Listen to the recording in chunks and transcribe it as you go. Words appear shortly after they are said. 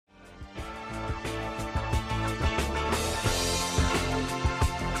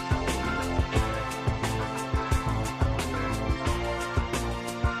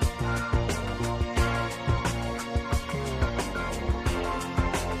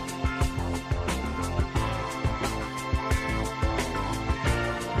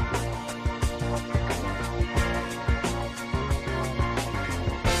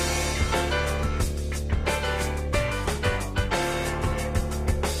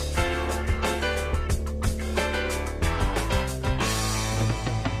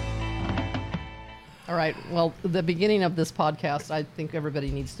right. Well, the beginning of this podcast, I think everybody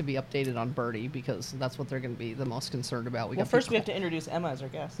needs to be updated on Birdie because that's what they're going to be the most concerned about. Well, first we have to introduce Emma as our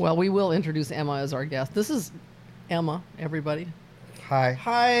guest. Well, we will introduce Emma as our guest. This is Emma, everybody. Hi.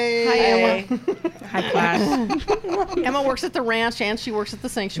 Hi, Emma. Hi, class. Emma works at the ranch and she works at the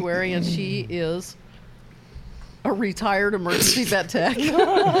sanctuary, and she is a retired emergency vet tech.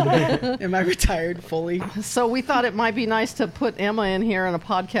 Am I retired fully? So we thought it might be nice to put Emma in here in a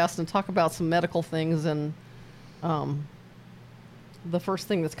podcast and talk about some medical things. And the first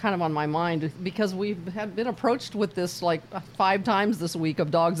thing that's kind of on my mind, because we've been approached with this like 5 times this week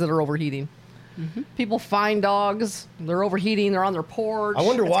of dogs that are overheating. Mm-hmm. People find dogs, they're overheating, they're on their porch. I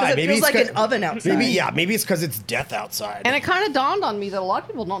wonder why. Maybe it feels like an oven outside. Maybe it's because it's death outside. And it kind of dawned on me that a lot of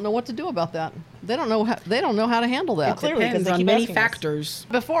people don't know what to do about that. They don't know how to handle that. Well, clearly, Depends on many factors.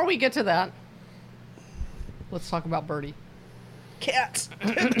 Before we get to that, let's talk about Birdie. Cats.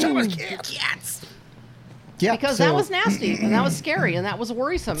 Cats. Yeah, Because that was nasty, and that was scary, and that was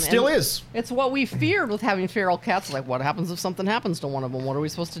worrisome. Still and is. It's what we feared with having feral cats. Like, what happens if something happens to one of them? What are we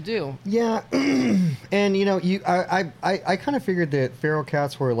supposed to do? Yeah, and I kind of figured that feral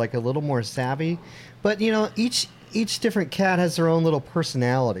cats were like a little more savvy, but each different cat has their own little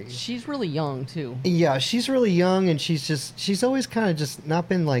personality. She's really young too. Yeah, she's really young, and she's always kind of just not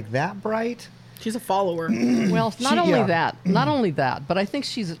been like that bright. She's a follower. Well, not only that, but I think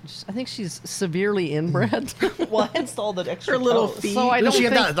she's severely inbred. Well, hence all the extra Her little toes. feet. So I don't She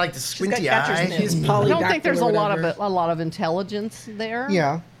think got like the squinty catcher's eye. mitt. She's I polydactyl. don't think there's or a whatever. lot of intelligence there.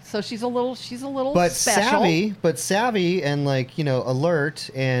 Yeah. So she's a little But special. savvy and alert,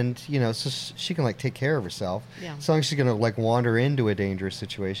 and so she can take care of herself. Yeah. As long as she's gonna wander into a dangerous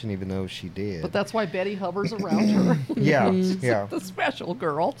situation, even though she did. But that's why Betty hovers around her. yeah, She's yeah. the special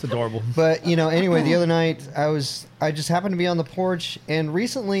girl. It's adorable. But anyway, the other night I just happened to be on the porch, and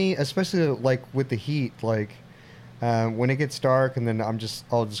recently, especially with the heat, when it gets dark, and then I'll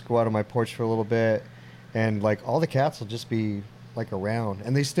just go out on my porch for a little bit, and all the cats will just be around,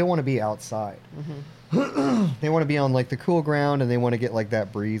 and they still want to be outside. Mm-hmm. They want to be on the cool ground, and they want to get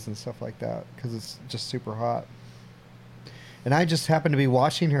that breeze and stuff like that because it's just super hot. And I just happened to be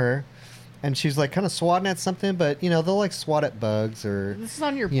watching her, and she's kind of swatting at something, but they'll swat at bugs or This is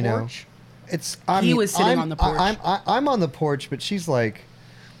on your you know. porch. He was sitting on the porch. I'm on the porch, but she's I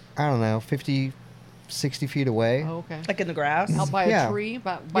don't know, 50, 60 feet away. Oh, okay. Like in the grass. Out by Yeah. a tree,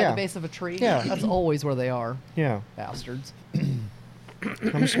 by Yeah. the base of a tree. Yeah. That's always where they are, Yeah. bastards.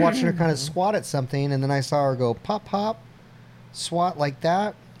 I'm just watching her kind of swat at something, and then I saw her go pop, pop, swat like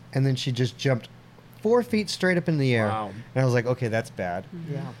that, and then she just jumped 4 feet straight up in the air. Wow. And I was like, okay, that's bad.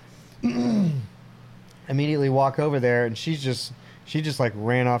 Yeah. Immediately walk over there, and she just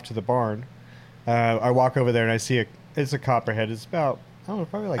ran off to the barn. I walk over there, and I see it's a copperhead. It's about, I don't know,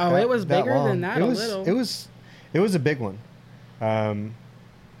 probably Oh, that, it was that bigger long. than that It a was, little. It was a big one.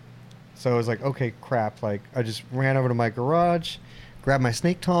 So I was like, okay, crap. I just ran over to my garage, grabbed my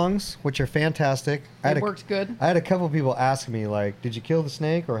snake tongs, which are fantastic. It worked good. I had a couple people asking me, did you kill the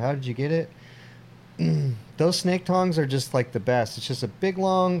snake, or how did you get it? Those snake tongs are just the best. It's just a big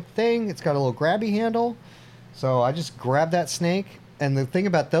long thing. It's got a little grabby handle. So I just grabbed that snake. And the thing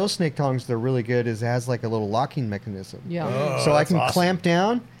about those snake tongs, they're really good, is it has a little locking mechanism. Yeah. Oh, So I that's can awesome. clamp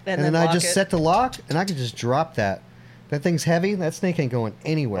down, and then I lock just it. set the lock, and I can just drop that. That thing's heavy. That snake ain't going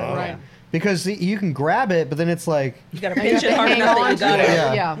anywhere. Oh. Right. Because you can grab it, but then it's You gotta You pinch have it to hard hang enough on that you to got it.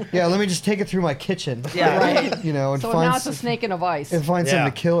 it. Yeah. yeah, let me just take it through my kitchen. Yeah. Right. And So find now it's a snake in a vice. and find Yeah.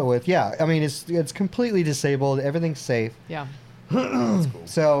 something to kill it with. Yeah, I mean it's completely disabled. Everything's safe. Yeah.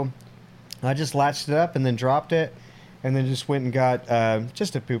 So I just latched it up and then dropped it, and then just went and got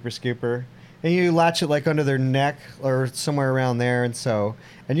just a pooper scooper. And you latch it under their neck or somewhere around there, and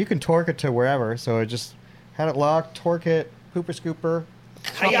you can torque it to wherever. So I just had it locked, torque it, pooper scooper.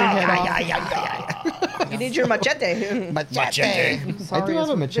 Chop your head off. You need your machete. Machete. Sorry, I do have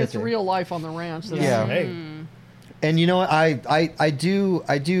a it's machete. real life on the ranch. This- Yeah. Hey. And you know what? I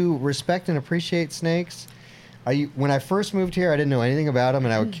do respect and appreciate snakes. When I first moved here, I didn't know anything about them,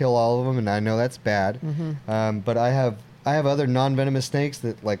 and I would kill all of them, and I know that's bad. But I have other non-venomous snakes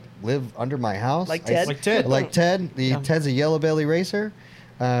that live under my house. Like Ted? Like Ted. Like Ted. Yeah. Ted's a yellow belly racer.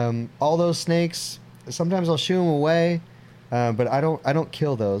 All those snakes. Sometimes I'll shoo them away, but I don't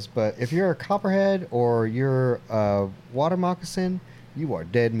kill those. But if you're a copperhead or you're a water moccasin, you are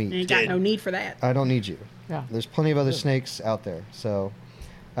dead meat. You ain't got no need for that. I don't need you. Yeah. There's plenty of other snakes out there. So,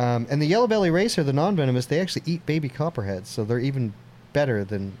 and the yellow belly racer, the non-venomous, they actually eat baby copperheads, so they're even better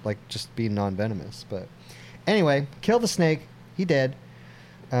than just being non-venomous. But anyway, kill the snake. He dead.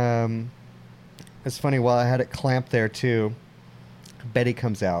 It's funny. While I had it clamped there too, Betty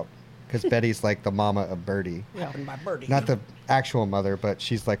comes out because Betty's like the mama of Birdie. Happened by Birdie. Not the actual mother, but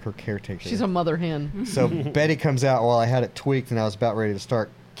she's like her caretaker. She's a mother hen. So Betty comes out while I had it tweaked and I was about ready to start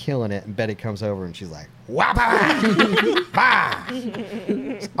killing it, and Betty comes over and she's like, "Wah bah, bah."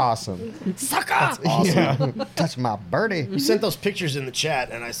 It's awesome. Sucker! Awesome. Yeah. Touch my Birdie. You sent those pictures in the chat,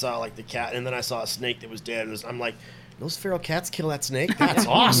 and I saw like the cat, and then I saw a snake that was dead. I'm like, those feral cats kill that snake? That's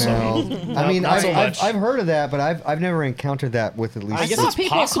awesome. No. I mean, not so much. I've heard of that, but I've never encountered that with at least. I guess saw it's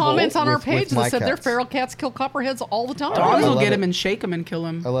people possible comment on our with page my that said their cats. feral cats kill copperheads all the time. Dogs I will love get it. him and shake him and kill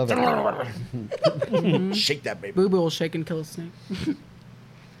him. I love it. Shake that baby. Boo Boo will shake and kill a snake.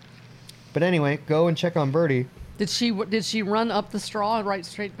 But anyway, go and check on Birdie. Did she run up the straw right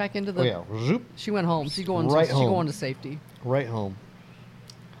straight back into the? Oh yeah, zoop, She went home. She's going Right to, home. She's going to safety. right home.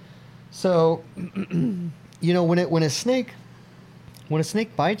 So, you know, when a snake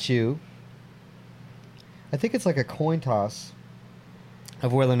bites you, I think it's like a coin toss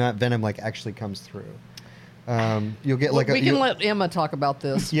of whether or not venom like actually comes through. You'll get like We can let Emma talk about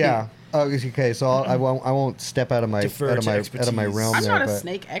this. yeah. Oh, okay. So I won't step out of my Defer to realm expertise. I'm not a but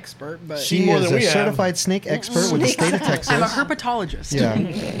snake expert, but she more is than a we have. certified snake expert with the state of Texas. I'm a herpetologist.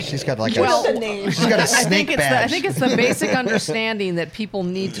 Yeah, she's got like Well, the name. she's got a I snake think badge. I think it's the basic understanding that people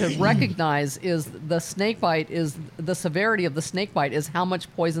need to recognize is the snake bite is the severity of the snake bite is how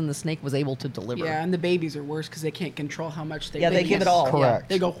much poison the snake was able to deliver. Yeah, and the babies are worse because they can't control how much they. Yeah, they give it all. Correct.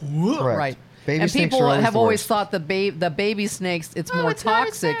 They go. "Whoa." Correct. Right. Baby and snakes people are have the always worst. thought the baby snakes it's more it's not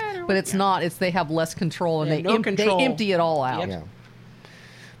as toxic, bad, or but it's yeah. not. It's they have less control and Yeah, they no they control. empty it all out. Yep. Yeah.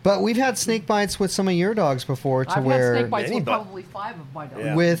 But we've had snake bites with some of your dogs before, to I've where had snake bites Many, with but- probably 5 of my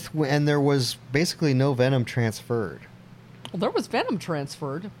dogs. Yeah. and there was basically no venom transferred. Well, there was venom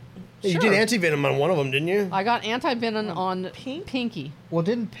transferred. You Sure. did anti-venom on one of them, didn't you? I got anti-venom on Pinky. Well,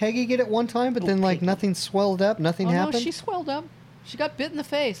 didn't Peggy get it one time, but then like nothing swelled up, nothing Oh no, happened? she swelled up. She got bit in the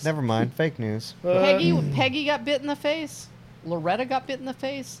face. Never mind, fake news. Peggy got bit in the face. Loretta got bit in the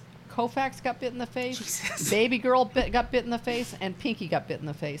face. Koufax got bit in the face. Jesus. Baby girl got bit in the face, and Pinky got bit in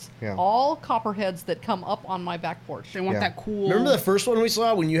the face. Yeah. All copperheads that come up on my back porch. They want Yeah. that cool. Remember the first one we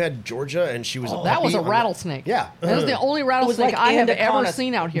saw when you had Georgia and she was a That was puppy a on the- rattlesnake. Yeah. That was the only was rattlesnake like I have ever anaconda.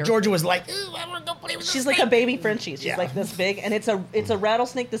 seen out here. Georgia was like, "Ooh, I want to go play with She's the like a snake." baby Frenchie. She's Yeah. like this big, and it's a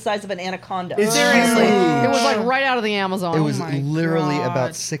rattlesnake the size of an anaconda. Seriously, Huge. it was like right out of the Amazon. It was my literally God.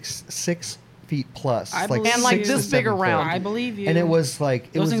 about six feet plus, I like believe And, like, six this to big 7 foot. around. I believe you. And it was like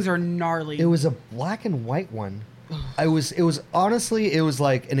it Those was things are gnarly. it was a black and white one. It was honestly it was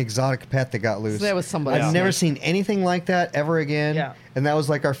like an exotic pet that got loose. That was somebody. I've never seen anything like that ever again. Yeah. And that was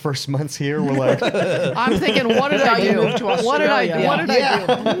like our first months here. We're like, I'm thinking, what did I You do? moved to What did I do? Australia. What did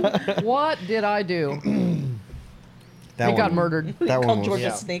I do? What did I do? that He got one- murdered. We That one called was Georgia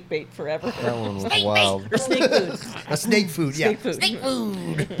Yeah. snake bait forever. that one was wild. Or snake food. A snake food, yeah. Snake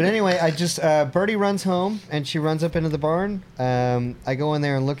food. But anyway, I just Birdie runs home and she runs up into the barn. I go in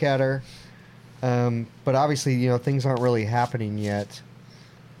there and look at her, but obviously, you know, things aren't really happening yet.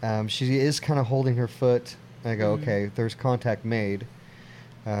 She is kind of holding her foot. I go, okay, there's contact made,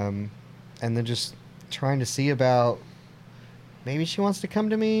 and then just trying to see about maybe she wants to come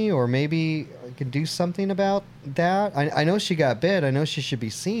to me, or maybe I could do something about that. I know she got bit. I know she should be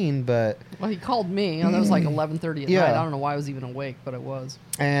seen, but Well, he called me. And that was like 11:30 at Yeah. night. I don't know why I was even awake, but it was.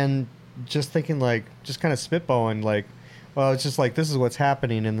 and just thinking like just kind of spitballing like, well, it's just like this is what's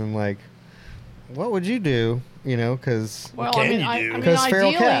happening, and then like, what would you do? You know, because Well, can I mean, you I do? mean, 'Cause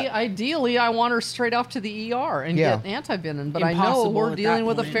feral cat. ideally, I want her straight off to the ER and Yeah. get anti-venom. But I know Impossible we're at dealing that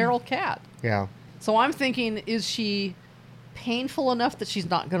with a point. feral cat. yeah. So I'm thinking, is she painful enough that she's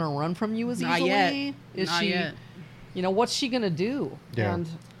not going to run from you as Not easily? yet. Is Not she? yet. You know, what's she going to do? Yeah. And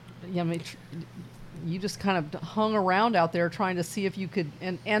yeah, I mean, you just kind of hung around out there trying to see if you could.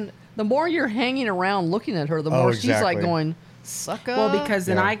 And the more you're hanging around looking at her, the Oh, more she's like exactly. going, sucker. Well, because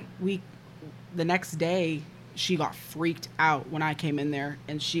then Yeah. the next day, she got freaked out when I came in there,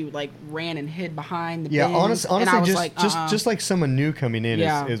 and she like ran and hid behind the Yeah, bins, and I honestly, was just like, just like someone new coming in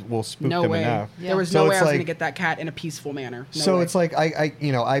Yeah. is will spook no them way. enough. Yeah. There was So no way it's I was like- gonna get that cat in a peaceful manner. No So way. it's like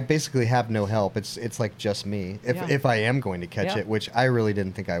I basically have no help. It's like just me Yeah. if I am going to catch Yeah. it, which I really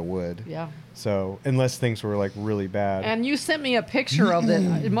didn't think I would. Yeah. So unless things were like really bad. And you sent me a picture of it.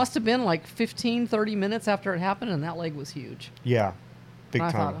 It must have been like 15, 30 minutes after it happened, and that leg was huge. Yeah, big And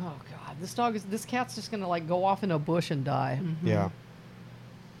I time. thought, oh god, this cat's just gonna like go off in a bush and die. Yeah.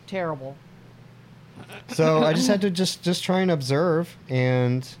 Terrible. So I just had to just try and observe,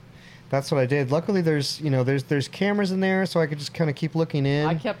 and that's what I did. Luckily, there's cameras in there, so I could just kind of keep looking in.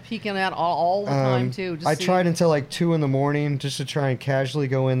 I kept peeking at all the time too. Just I see- tried until like 2 in the morning just to try and casually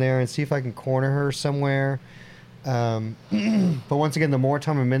go in there and see if I can corner her somewhere. But once again, the more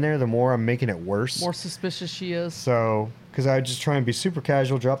time I'm in there, the more I'm making it worse. More suspicious she is. So, because I just try and be super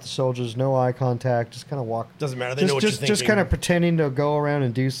casual, drop the soldiers, no eye contact, just kind of walk. Doesn't matter. They know what you're thinking. Just kind of pretending to go around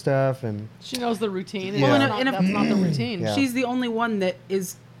and do stuff, and She knows the routine. Yeah. Well, And that's not the routine. Yeah. She's the only one that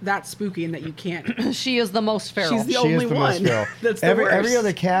is that spooky and that you can't. She is the most feral. She's the she only is the one. most feral. That's the every worst.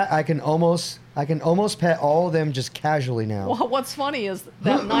 other cat, I can almost pet all of them just casually now. Well, what's funny is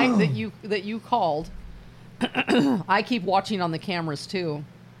that night that you called, I keep watching on the cameras too,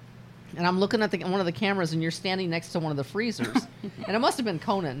 and I'm looking at one of the cameras, and you're standing next to one of the freezers, and it must have been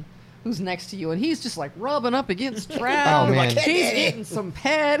Conan who's next to you, and he's just like rubbing up against Trav. Oh, man. She's getting some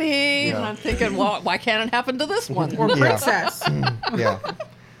petting, Yeah. and I'm thinking, well, why can't it happen to this one? Or Yeah. princess. Yeah.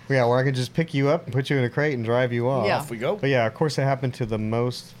 Yeah, where I can just pick you up and put you in a crate and drive you off. Yeah. Off we go. But yeah, of course it happened to the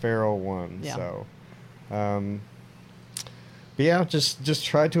most feral one. Yeah. So, but yeah, just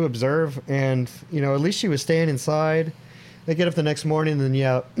try to observe, and at least she was staying inside. They get up the next morning, and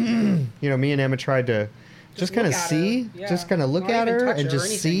then me and Emma tried to just kind of look at see, her. Yeah. just kind of look Not at even her touch and her or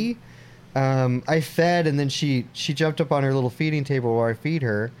just see. I fed, and then she jumped up on her little feeding table where I feed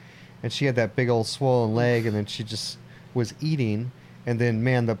her, and she had that big old swollen leg, and then she just was eating, and then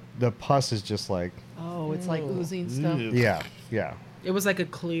man, the pus is just like, Oh, it's like oozing stuff. Ew. yeah. It was like a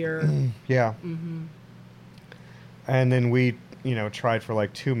clear. Yeah. And then we, tried for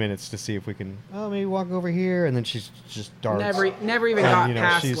like 2 minutes to see if we can, maybe walk over here. And then she's just darts. Never even And, got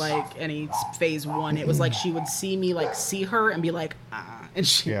past she's- like any phase one. It was like she would see me, like see her, and be like, and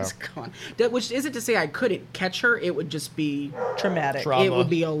she Yeah. was gone. Which isn't to say I couldn't catch her. It would just be, Traumatic. Trauma. it would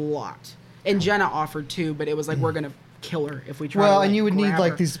be a lot. And Jenna offered too, but it was like we're gonna kill her if we try. Well, to, and you would need grab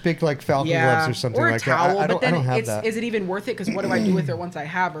like her. these big like falcon Yeah, gloves or something or a like towel, that. I but then don't have it's, that. is it even worth it? Because what do I do with her once I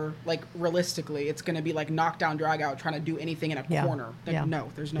have her? Like realistically, it's gonna be like knockdown, drag out, trying to do anything in a Yeah. corner. Like, Yeah. no,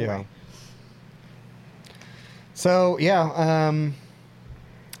 there's no Yeah. way. So yeah, and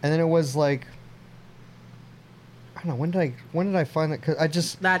then it was like, I don't know, when did I find that? Cause I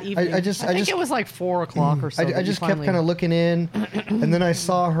just That evening. I just I think it was like 4 o'clock or so. I just kept kind of looking in, and then I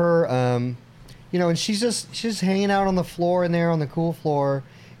saw her, and she's just hanging out on the floor in there on the cool floor,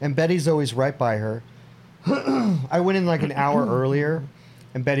 and Betty's always right by her. I went in like an hour earlier,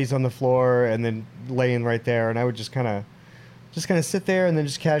 and Betty's on the floor and then laying right there, and I would just kind of sit there and then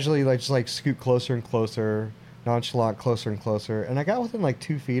just casually like scoot closer and closer, nonchalant, closer and closer, and I got within like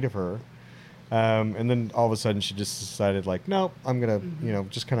 2 feet of her. And then all of a sudden she just decided like, nope, I'm going to,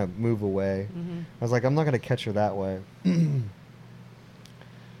 just kind of move away. I was like, I'm not going to catch her that way.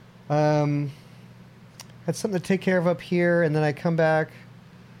 Had something to take care of up here, and then I come back,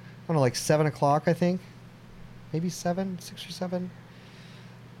 I don't know, like 7 o'clock, I think. Maybe 6 or 7.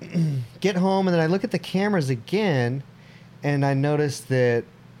 Get home, and then I look at the cameras again, and I notice that,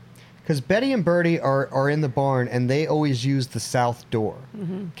 because Betty and Birdie are in the barn, and they always use the south door.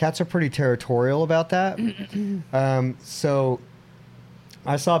 Cats are pretty territorial about that. So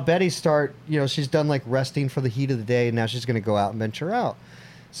I saw Betty start, she's done like resting for the heat of the day, and now she's going to go out and venture out.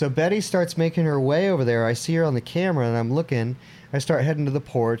 So Betty starts making her way over there. I see her on the camera, and I'm looking. I start heading to the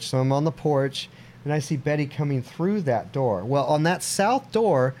porch. So I'm on the porch, and I see Betty coming through that door. Well, on that south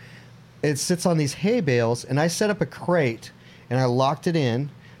door, it sits on these hay bales, and I set up a crate, and I locked it in.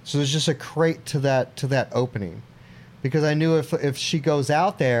 So there's just a crate to that opening, because I knew if she goes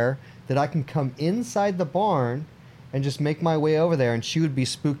out there, that I can come inside the barn and just make my way over there, and she would be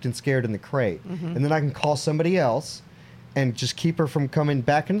spooked and scared in the crate. And then I can call somebody else and just keep her from coming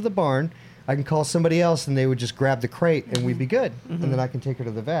back into the barn. I can call somebody else, and they would just grab the crate, and we'd be good. And then I can take her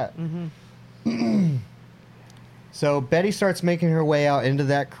to the vet. So Betty starts making her way out into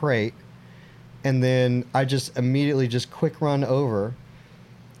that crate, and then I just immediately just quick run over,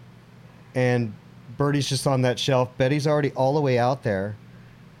 and Birdie's just on that shelf. Betty's already all the way out there,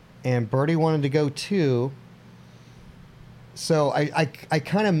 and Birdie wanted to go too. So I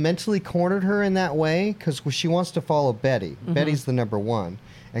kind of mentally cornered her in that way, because she wants to follow Betty. Betty's the number one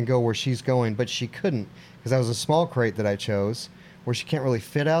and go where she's going, but she couldn't, because that was a small crate that I chose where she can't really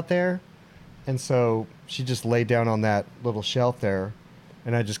fit out there. And so she just laid down on that little shelf there,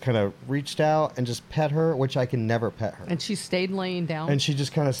 and I just kind of reached out and just pet her, which I can never pet her. And she stayed laying down. And she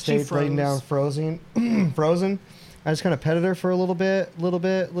just kind of stayed froze. laying down, frozen. I just kind of petted her for a little bit,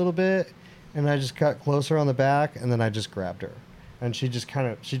 and I just got closer on the back, and then I just grabbed her, and she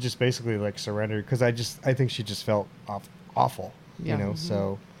just basically like surrendered, because I think she just felt awful, Yeah.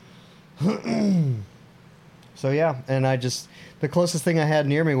 So, so yeah, and the closest thing I had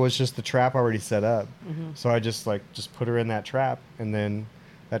near me was just the trap already set up, so I just put her in that trap, and then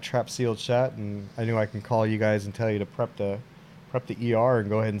that trap sealed shut, and I knew I can call you guys and tell you to prep the ER and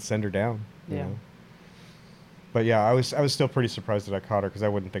go ahead and send her down. you Yeah. know. But yeah, I was still pretty surprised that I caught her because I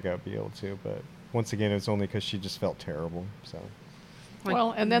wouldn't think I'd be able to. But once again, it's only because she just felt terrible. So. Like,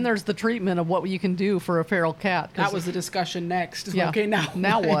 Well, and then there's the treatment of what you can do for a feral cat. 'cause that was the discussion next. Yeah. Okay, now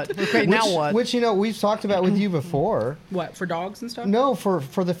what? Okay, now what? Which we've talked about with you before. What, for dogs and stuff? No, for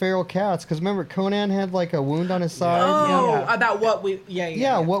the feral cats, because remember Conan had like a wound on his side. Oh, Yeah. about what we? Yeah.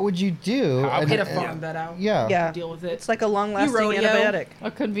 Yeah, what would you do? How And- Could have and- farmed that out. Yeah. Yeah. Deal with it. It's like a long-lasting rodeo. antibiotic.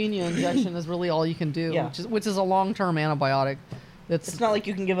 A convenient injection is really all you can do, Yeah. which is a long-term antibiotic. It's not like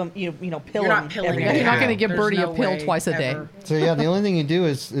you can give them, pill You're not them pilling every it. day. You're not Yeah. going to give There's Birdie no a pill way twice a day. ever. So yeah, the only thing you do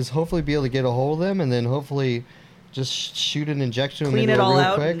is hopefully be able to get a hold of them, and then hopefully just shoot an injection. Clean into it all real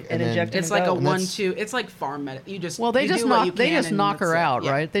out quick, and then- inject it. It's like a And that's- 1-2. It's like farm med. You just Well, they you just do what you knock can and knock her that's it. out,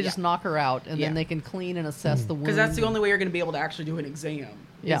 Yeah. right? They Yeah. just knock her out, and Yeah. then they can clean and assess the wound. Because that's the only way you're going to be able to actually do an exam.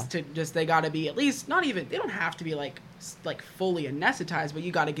 Yeah. Is to just they got to be at least not even they don't have to be like fully anesthetized, but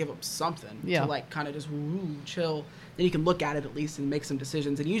you got to give them something Yeah. to like kind of just chill. Then you can look at it at least and make some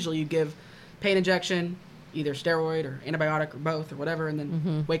decisions. And usually you give pain injection, either steroid or antibiotic or both or whatever, and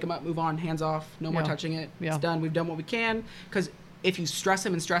then wake them up, move on, hands off, no more Yeah. touching it. Yeah. It's done. We've done what we can. Because if you stress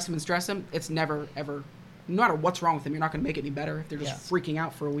them and stress them and stress them, it's never ever. No matter what's wrong with them, you're not going to make it any better. If they're just freaking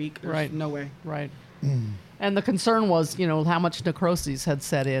out for a week, there's Right. no way. Right. And the concern was, how much necrosis had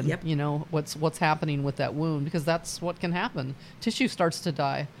set in. Yep. What's happening with that wound, because that's what can happen. Tissue starts to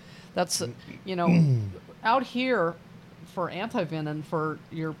die. That's out here for antivenin for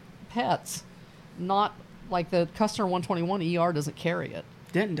your pets, not like the Customer 121 ER doesn't carry it.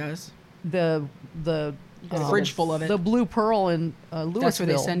 Denton does. The Fridge full of it. The Blue Pearl in Louisville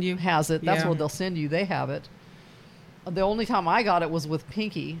where they send you? has it. That's Yeah. where they'll send you. They have it. The only time I got it was with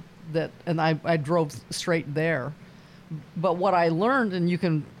Pinky, and I drove straight there. But what I learned, and you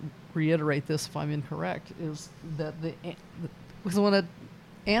can reiterate this if I'm incorrect, is that because when an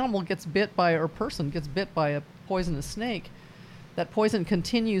animal gets bit by, or a person gets bit by a poisonous snake, that poison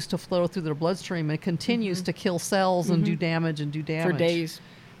continues to flow through their bloodstream and continues to kill cells and do damage For days.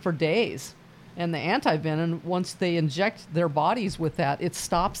 For days. And the antivenin, once they inject their bodies with that, it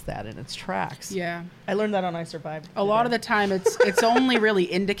stops that in its tracks. Yeah. I learned that on I Survived. A lot of the time it's only really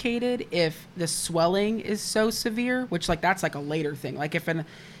indicated if the swelling is so severe, which that's like a later thing. Like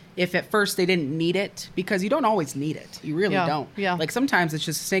if at first they didn't need it, because you don't always need it. You really Yeah, don't. yeah. Like sometimes it's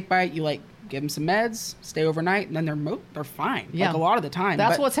just a snake bite, you give them some meds, stay overnight, and then they're fine. Yeah. Like a lot of the time.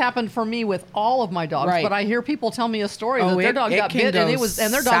 That's But what's happened for me with all of my dogs. Right. But I hear people tell me a story that Oh, their dog it got can bit go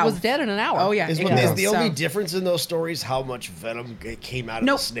and their dog was south. dead in an hour. Oh yeah. Is it what can is go the only south. difference in those stories how much venom came out of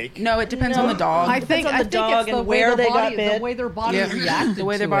No, the snake? no, it depends on the dog. I think on the I think dog it's the and way where their they got body, the bit. way their body Yeah. reacted the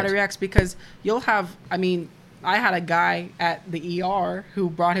way their to body it. reacts, because you'll have I had a guy at the ER who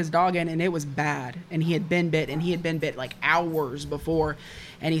brought his dog in and it was bad, and he had been bit like hours before,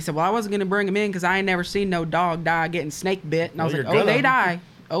 and he said, well, I wasn't gonna bring him in because I ain't never seen no dog die getting snake bit. And I was Well, like, you're oh, they gonna. die.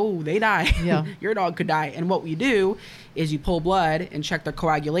 Oh, they die. Yeah. Your dog could die. And what we do is you pull blood and check their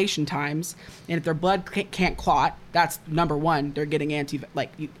coagulation times, and if their blood can't clot, that's number one. They're getting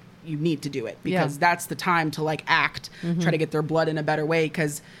you need to do it, because that's the time to act, try to get their blood in a better way,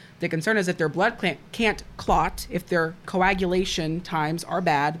 because the concern is if their blood can't clot, if their coagulation times are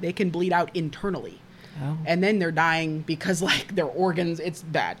bad, they can bleed out internally. Oh. And then they're dying because their organs, it's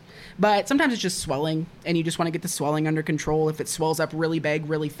bad. But sometimes it's just swelling, and you just want to get the swelling under control. If it swells up really big,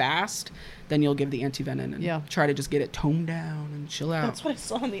 really fast, then you'll give the antivenin and try to just get it toned down and chill out. That's what I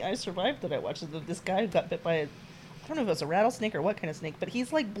saw on the I Survived that I watched. This guy who got bit by I don't know if it was a rattlesnake or what kind of snake, but he's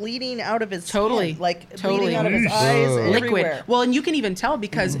bleeding out of his Totally. skin, Totally. bleeding out of his Ugh. eyes, Liquid. everywhere. Well, and you can even tell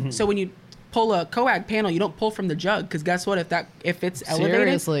because so when you pull a coag panel, you don't pull from the jug, because guess what? If it's elevated,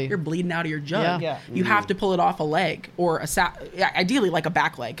 Seriously. you're bleeding out of your jug. Yeah. You have to pull it off a leg or ideally like a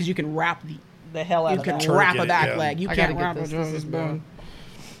back leg, because you can wrap The hell out you of can that. wrap Turk a it, back yeah. leg. You I can't gotta wrap get a this. This is bone.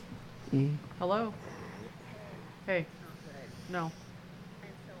 Hello? Hey. No.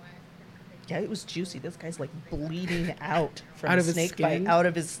 Yeah, it was juicy. This guy's bleeding out from Out the of his snake bite, skin? out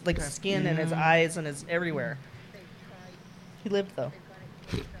of his skin and his eyes and his everywhere. He lived though,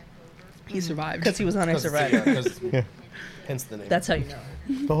 He survived. because he was on I Survived. Hence the name. That's how you know.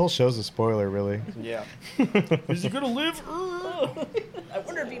 The whole show's a spoiler, really. Yeah. Is he gonna live? I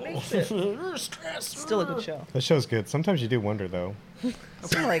wonder if he makes it. Stress. Still a good show. The show's good. Sometimes you do wonder, though.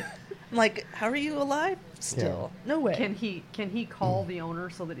 Still I'm like, how are you alive? Still, no way. Can he call the owner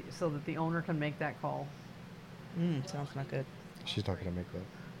so that the owner can make that call? Sounds not good. She's not going to make that.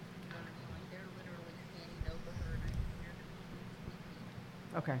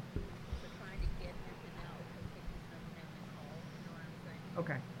 Okay.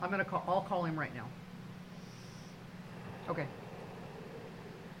 Okay. I'm gonna call. I'll call him right now. Okay.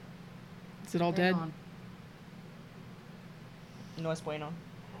 Is it all Hang dead? on. No es bueno.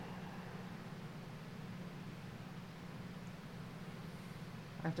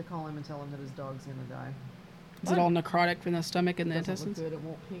 I have to call him and tell him that his dog's gonna die. Is it all necrotic from the stomach and the Doesn't look intestines? good. It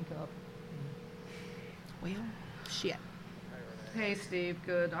won't pink up. Well, shit. Hey Steve,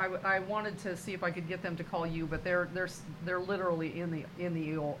 good. I wanted to see if I could get them to call you, but they're literally in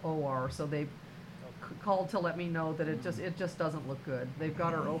the OR, so they called to let me know that it just doesn't look good. They've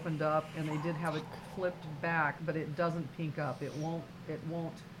got her opened up and they did have it flipped back, but it doesn't pink up. It won't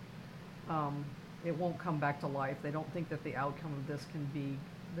come back to life. They don't think that the outcome of this can be.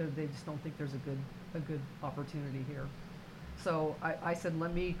 They just don't think there's a good opportunity here. So I said,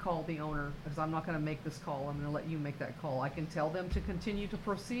 let me call the owner, because I'm not going to make this call. I'm going to let you make that call. I can tell them to continue to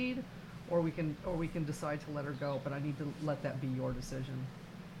proceed, or we can decide to let her go. But I need to let that be your decision.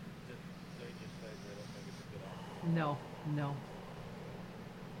 No.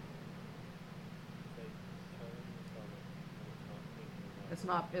 It's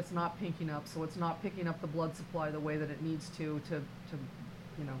not pinking up, so it's not picking up the blood supply the way that it needs to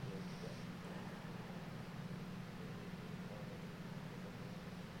you know.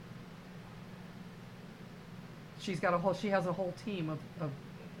 She has a whole team of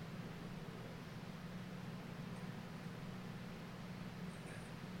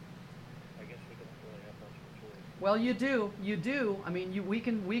I guess we don't really have much of a choice. well, you do. I mean, we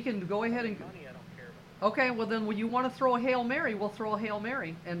can go ahead and. Money I don't care about. Okay, well then, when you want to throw a Hail Mary, we'll throw a Hail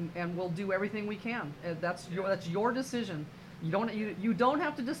Mary, and we'll do everything we can. That's your decision. You don't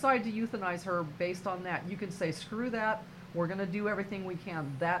have to decide to euthanize her based on that. You can say, screw that. We're going to do everything we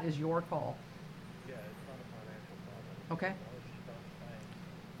can. That is your call. Yeah, it's not a financial problem. Okay. It's just about the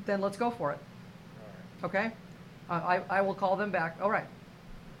thing. Then let's go for it. All right. Okay. I will call them back. All right.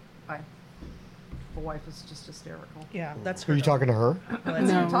 Bye. The wife is just hysterical. Yeah, that's Are her. you talking to her? I'm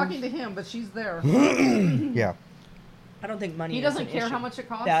No. talking to him, but she's there. Yeah. I don't think money. He is doesn't an care issue. how much it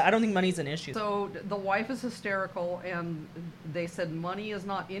costs. Yeah, I don't think money's an issue. So the wife is hysterical, and they said money is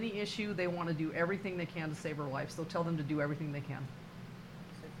not any issue. They want to do everything they can to save her life. So tell them to do everything they can.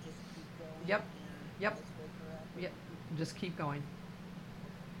 Yep. Yep. Yep. Just keep going.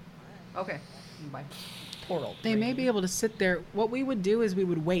 Okay. Bye. Poor old They may lady. be able to sit there. What we would do is we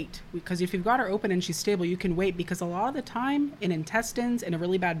would wait, because if you've got her open and she's stable, you can wait, because a lot of the time in intestines and a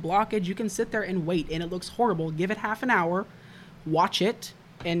really bad blockage, you can sit there and wait and it looks horrible. Give it half an hour, watch it,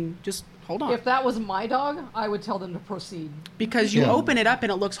 and just hold on. If that was my dog, I would tell them to proceed. Because you Yeah. open it up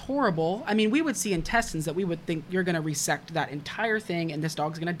and it looks horrible. I mean, we would see intestines that we would think you're going to resect that entire thing and this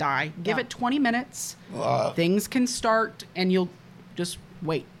dog's going to die. Give Yeah. it 20 minutes. Things can start and you'll just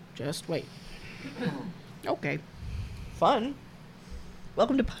wait. Just wait. Okay. Fun.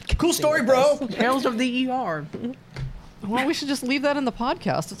 Welcome to podcast. Cool story, bro. Tales of the ER. Well, we should just leave that in the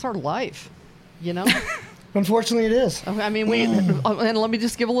podcast. It's our life, you know? Unfortunately, it is. I mean, and let me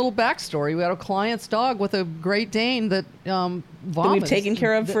just give a little backstory. We had a client's dog with a Great Dane that vomits. taken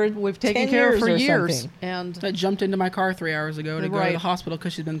care of for we've taken 10 care of for years or years, something. and That jumped into my car 3 hours ago to go to Right. the hospital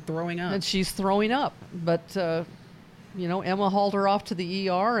because she's been throwing up. and she's throwing up. But you know, Emma hauled her off to the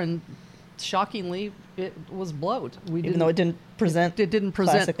ER, and shockingly, it was bloat. Even though it didn't present. it didn't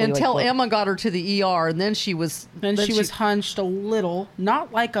present classically like until bloat. Emma got her to the ER, and then she was Then she was hunched a little,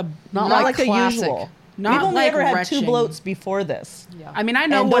 not like a Not Not like like a classic. usual. Not We've only like ever had retching. 2 bloats before this. Yeah. I mean, I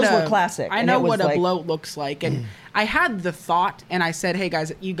know And what those a were classic, I and know it was what a like- bloat looks like, and I had the thought, and I said, "Hey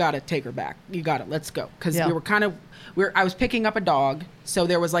guys, you got to take her back. You got it. Let's go." Because Yeah. we were kind of, I was picking up a dog, so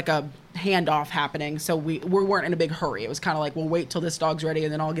there was like a handoff happening. So we weren't in a big hurry. It was kind of like, we'll wait till this dog's ready,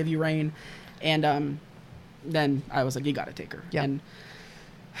 and then I'll give you rein. And then I was like, "You got to take her." Yeah. And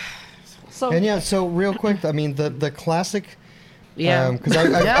So And yeah, so real quick, I mean the classic. yeah. Because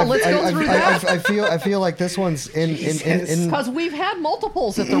Yeah, let's go through that. I feel like this one's in because we've had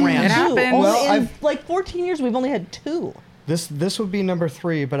multiples at the ranch. It 2. happens. Only Well, in I've- like 14 years, we've only had 2. this would be number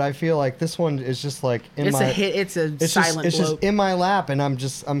 3, but I feel like this one is just like in it's my a hit. It's a it's silent just bloat. in my lap, and I'm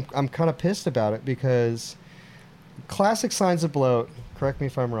kind of pissed about it because classic signs of bloat. Correct me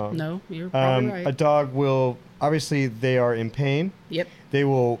if I'm wrong. No, you're probably right. A dog will obviously they are in pain. Yep. They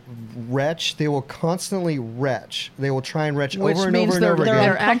will retch. They will constantly retch. They will try and retch Which over and means over and over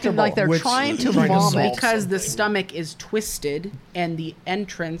they're again. acting like they're Which- trying to trying to vomit. solve Because the something. stomach is twisted and the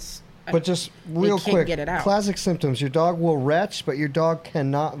entrance. But just real can't quick, get it out. classic symptoms. Your dog will retch, but your dog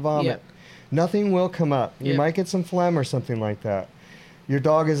cannot vomit. Yep. Nothing will come up. You Yep. might get some phlegm or something like that. Your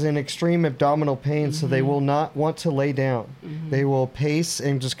dog is in extreme abdominal pain, so Mm-hmm. they will not want to lay down. They will pace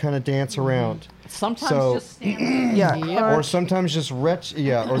and just kind of dance Mm-hmm. around. Sometimes So- just stand. Yeah. Yep. Or sometimes just retch,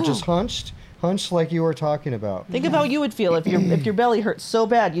 or just hunched like you were talking about. Think of how you would feel if your belly hurt so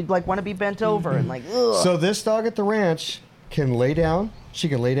bad you'd like want to be bent over and like. Ugh. So this dog at the ranch, can lay down. She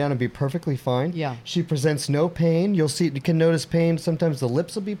can lay down and be perfectly fine. Yeah. She presents no pain. You can notice pain. Sometimes the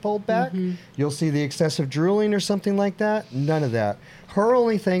lips will be pulled back. You'll see the excessive drooling or something like that. None of that. Her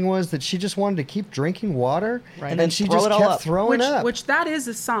only thing was that she just wanted to keep drinking water, Right. and then she throw just it all kept up. throwing up. Which that is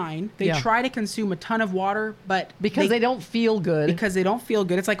a sign. They Yeah. try to consume a ton of water, but Because they don't feel good. because they don't feel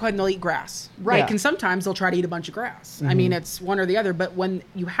good. It's like when they'll eat grass. Right. Like, and sometimes they'll try to eat a bunch of grass. I mean, it's one or the other. But when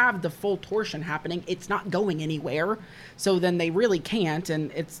you have the full torsion happening, it's not going anywhere. So then they really can't,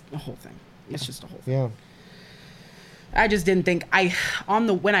 and it's a whole thing. It's just a whole thing. Yeah. I just didn't think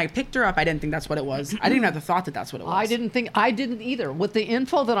when I picked her up, I didn't think that's what it was. I didn't even have the thought that that's what it was. I didn't either. With the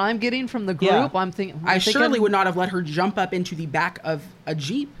info that I'm getting from the group, Yeah. I'm thinking. I surely would not have let her jump up into the back of a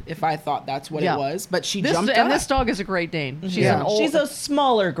Jeep if I thought that's what Yeah. it was. But she This, jumped and up. this dog is a Great Dane. She's Yeah. an old. She's a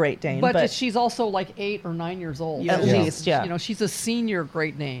smaller Great Dane, but, but she's also like 8 or 9 years old. Yeah. at Yeah. least, yeah. You know, she's a senior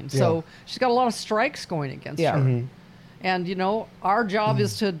Great Dane, so Yeah. she's got a lot of strikes going against Yeah. her. And you know, our job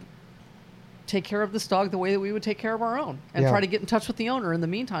is to take care of this dog the way that we would take care of our own, and Yeah. try to get in touch with the owner in the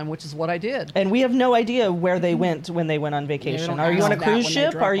meantime, which is what I did. And we have no idea where they went when they went on vacation. don't Are you on a ask that cruise when they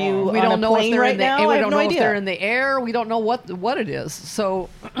ship? drop Are you off. We on don't a know if plane they're right in the. now? We I have don't no know if idea. they're in the air. We don't know what it is. So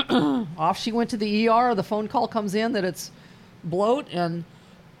off she went to the ER. The phone call comes in that it's bloat, and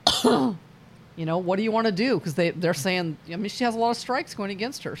you know, what do you want to do? Because they're saying, I mean, she has a lot of strikes going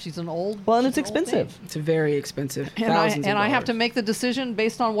against her. She's an old. Well, and she's it's an old expensive. dame. It's very expensive. And I have to make the decision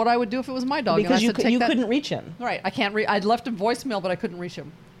based on what I would do if it was my dog. And I Because you, said, "Take you that-" couldn't reach him. Right, I can't. I'd left a voicemail, but I couldn't reach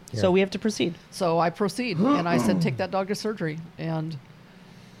him. Yeah. So we have to proceed. So I proceed, and I said, take that dog to surgery. And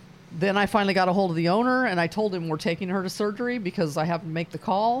then I finally got a hold of the owner, and I told him we're taking her to surgery because I have to make the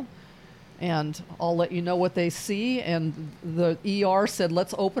call, and I'll let you know what they see. And the ER said,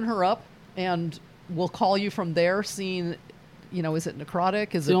 let's open her up, and we'll call you from there, seeing, you know, is it necrotic?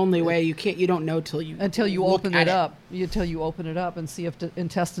 Is It's the it only way you don't know till you look open at it up. Until you open it up and see if the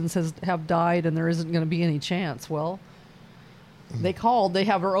intestines have died, and there isn't going to be any chance. Well, they called. They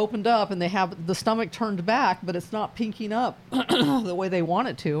have her opened up, and they have the stomach turned back, but it's not pinking up the way they want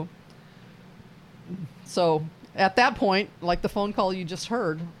it to. So at that point, like the phone call you just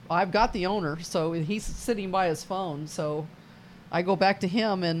heard, I've got the owner, so he's sitting by his phone. So I go back to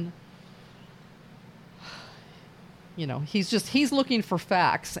him, and you know, he's looking for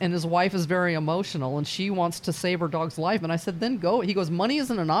facts, and his wife is very emotional, and she wants to save her dog's life. And I said, then go. He goes, money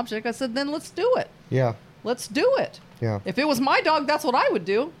isn't an object. I said, then let's do it. Yeah. Let's do it. Yeah. If it was my dog, that's what I would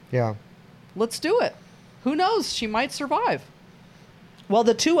do. Yeah. Let's do it. Who knows? She might survive. Well,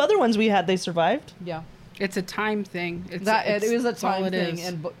 the two other ones we had, they survived. Yeah. It's a time thing. It was a that's all time it thing, is.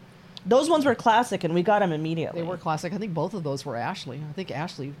 and Those ones were classic, and we got them immediately. they were classic. I think both of those were Ashley. I think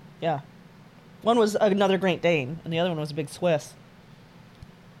Ashley. Yeah. One was another Great Dane, and the other one was a big Swiss.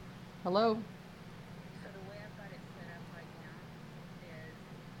 Hello. So the way I've got it set up right now is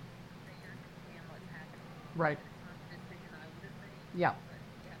that you're understand what's happening. Right. It's not the decision I would have made, Yeah. but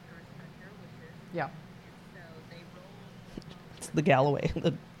you have to respect their wishes. Yeah. And so they rolled It's the Galloway,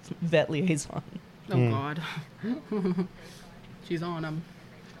 the vet liaison. Oh God. She's on him.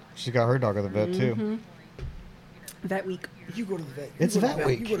 She's got her dog at the vet too. Vet week. You go to the vet. It's vet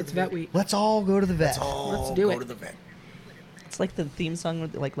week. It's vet week. Let's all go to the vet. Let's do go it. to the vet. It's like the theme song,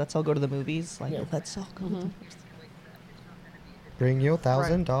 with, like, let's all go to the movies. Like, Yeah. let's all go to the Bring your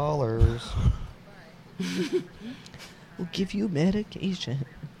 $1,000. We'll give you medication.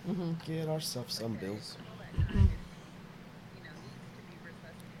 Get ourselves some bills. you know, needs to be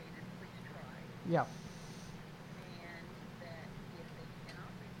resuscitated, please try. Yeah. And that if they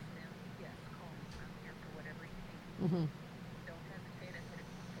cannot reach them, yes, call me. I'm here for whatever you need. Mm-hmm. Don't hesitate. I said, if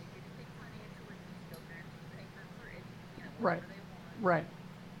you take anything financially, we still guarantee payment for any, you know, Right. whatever they want. Right.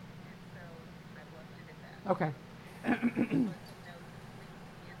 And so I've left it at that. Okay. Let them know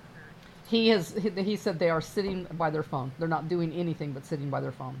completely insert. He said they are sitting by their phone. They're not doing anything but sitting by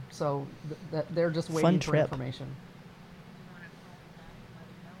their phone. So that they're just waiting Fun for trip. information. You want to call me back and let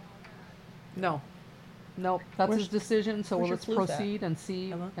them know all that? No. Nope. That's Where's- his decision. So where's your let's flute at? proceed and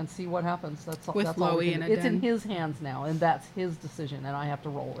see Emma? what happens. That's all. With That's all we Loie can and do. It's in Aden. his hands now, and that's his decision, and I have to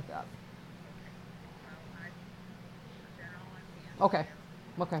roll with that. Well, I've done all I can.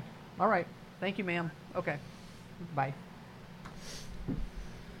 Okay. Okay. All right. Thank you, ma'am. Okay. Bye.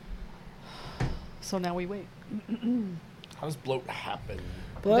 So now we wait. How does bloat happen?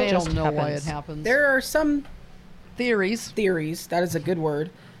 They just don't know why it happens. happens. There are some theories. theories. That is a good word.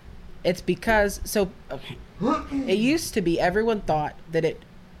 It's because okay. It used to be everyone thought that it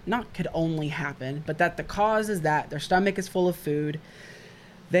not could only happen, but that the cause is that their stomach is full of food.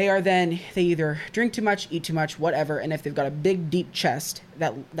 They either drink too much, eat too much, whatever, and if they've got a big deep chest,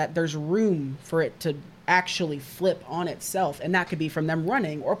 that there's room for it to actually flip on itself, and that could be from them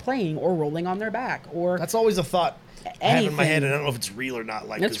running or playing or rolling on their back or That's always a thought I have in my head, anything. and I don't know if it's real or not.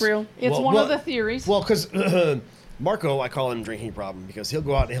 Like It's 'cause- real. It's one of the theories. Well, because Marco, I call him drinking problem because he'll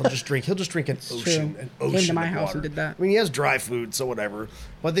go out and he'll just drink. He'll just drink an ocean, true. an Came to ocean my of house water. and did that. I mean, he has dry food, so whatever.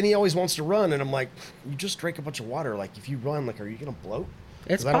 But then he always wants to run, and I'm like, you just drink a bunch of water. Like, if you run, like, are you gonna bloat?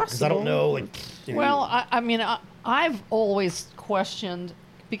 It's Because I don't possible. know. Like, you know, Well, I mean, I've always questioned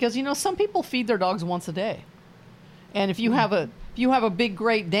because some people feed their dogs once a day, and if you have a big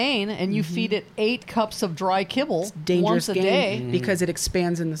Great Dane and you feed it 8 cups of dry kibble Dangerous once a game day, because it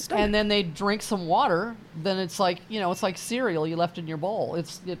expands in the stomach. and then they drink some water, then it's like it's like cereal you left in your bowl.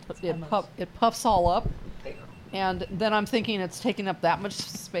 It puffs all up, and then I'm thinking it's taking up that much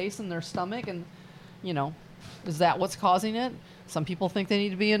space in their stomach, and is that what's causing it? Some people think they need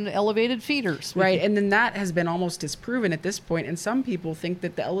to be in elevated feeders. Right, and then that has been almost disproven at this point, and some people think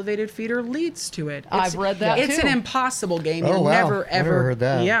that the elevated feeder leads to it. I've read that It's too. an impossible game. Oh, You'll wow. never I never ever heard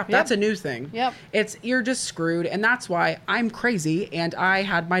that. Yeah, that's a new thing. Yep. You're just screwed, and that's why I'm crazy, and I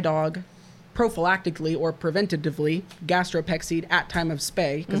had my dog prophylactically or preventatively gastropexied at time of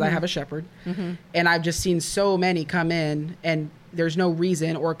spay because I have a shepherd, and I've just seen so many come in, and there's no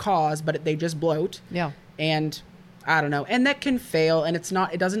reason or cause, but they just bloat. Yeah. And I don't know. And that can fail, and it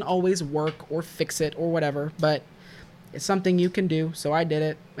doesn't always work or fix it or whatever, but it's something you can do. So I did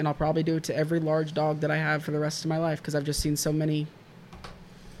it, and I'll probably do it to every large dog that I have for the rest of my life because I've just seen so many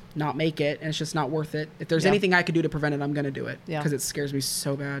not make it, and it's just not worth it. If there's Yeah. anything I could do to prevent it, I'm going to do it Yeah. because it scares me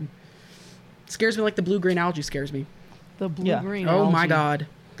so bad. It scares me like the blue-green algae scares me. The blue-green Oh my algae. God.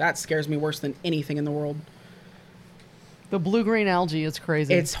 That scares me worse than anything in the world. The blue-green algae is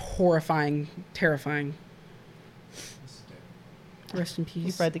crazy. It's horrifying, terrifying. Rest in You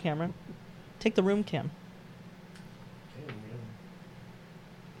peace. fried the camera. Take the room cam.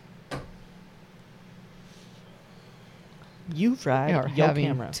 You we fried are your having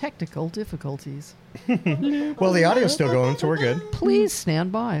camera. technical difficulties. Well, the audio's still going, so we're good. Please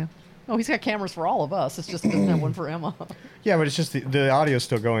stand by. Oh, he's got cameras for all of us. It's just he doesn't have one for Emma. Yeah, but it's just the audio's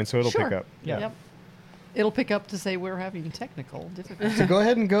still going, so it'll Sure. pick up. Yeah. Yep. It'll pick up to say we're having technical difficulties. So go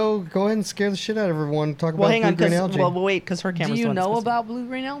ahead and scare the shit out of everyone. Talk Well, about hang on, blue-green because algae. well, we'll wait because her Do camera's the you one that's know missing. about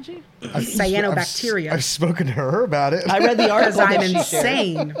blue-green algae? Cyanobacteria. I've spoken to her about it. I read the Because article. I'm that she shared.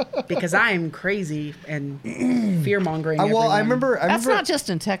 insane. Because I'm crazy and fear mongering. I remember. That's not just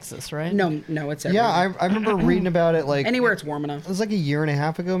in Texas, right? No, it's Yeah, everywhere. I remember reading about it like Anywhere it's warm enough. it was like a year and a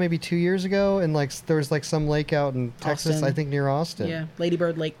half ago, maybe 2 years ago, and like there was like some lake out in Texas, Austin. I think near Austin. Yeah,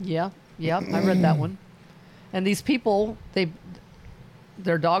 Ladybird Lake. Yeah, I read that one. And these people,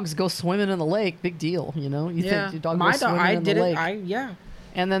 their dogs go swimming in the lake. Big deal, You Yeah, think your dog my goes dog. swimming I in did the it. lake.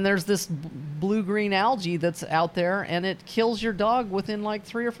 And then there's this blue-green algae that's out there, and it kills your dog within like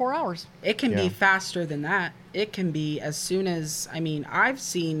 3 or 4 hours. It can Yeah. be faster than that. It can be as soon as, I've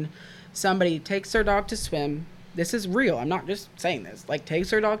seen somebody takes their dog to swim. This is real. I'm not just saying this. Like, takes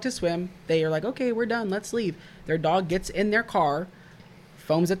their dog to swim. They are like, okay, we're done. Let's leave. Their dog gets in their car,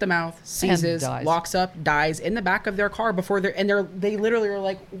 foams at the mouth, seizes, dies. locks up, dies in the back of their car before they literally are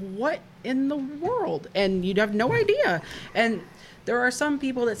like, what in the world? And you'd have no idea. And there are some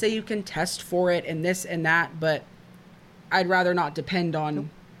people that say you can test for it and this and that, but I'd rather not depend on,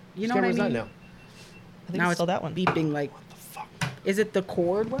 you know what I Where's that mean? now? I think Now it's it's still that one. beeping like, The fuck? is it the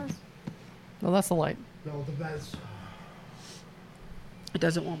cord, Wes? No, that's the light. No, the best. It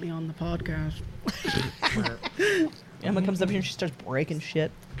doesn't want me on the podcast. Emma comes up here and she starts breaking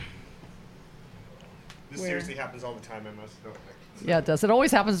shit. This seriously happens all the time. I must know. Yeah, it does. It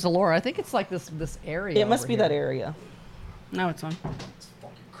always happens to Laura. I think it's like this area. It must over be here. that area. Now it's on.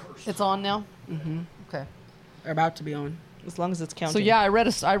 It's on now. Mm-hmm. Okay. They're about to be on. As long as it's counting. So yeah, I read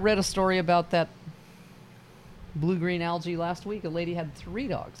a story about that blue-green algae last week. A lady had 3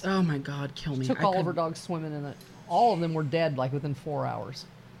 dogs. Oh my God, kill me. Took I all of her could- dogs swimming in it. All of them were dead like within 4 hours.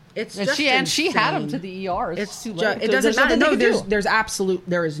 It's And just she had them insane. to the ER. It's too ju- late. it doesn't There's matter. nothing they No, can do.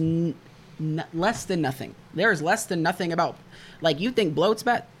 there is less than nothing. There's less than nothing about, like, you think bloat's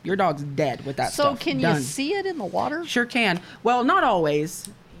bad, your dog's dead with that So stuff. can Done. you see it in the water? Sure can. Well, not always,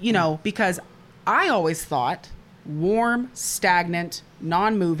 because I always thought warm, stagnant,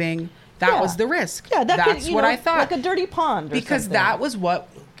 non-moving, that Yeah. was the risk. Yeah, that That's could, what I thought. Like a dirty pond or Because something. that was what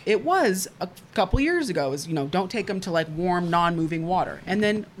it was a couple years ago is, don't take them to like warm, non-moving water. And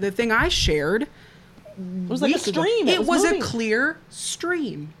then the thing I shared It was like a stream. It was a moving. clear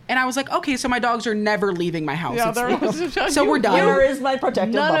stream. And I was like, okay, so my dogs are never leaving my house. Yeah, So we're done. Where is my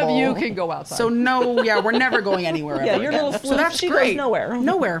protective None bubble? of you can go outside. So no, yeah, we're never going anywhere. Yeah, ever your again. little So floof, that's she goes great. nowhere.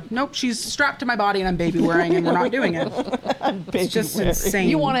 Nowhere. Nope. She's strapped to my body and I'm baby wearing and we're not doing it. It's just insane.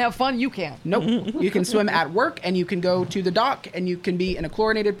 you want to have fun, you can. Nope. You can swim at work and you can go to the dock and you can be in a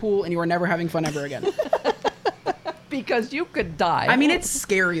chlorinated pool and you are never having fun ever again. Because you could die. I mean, it's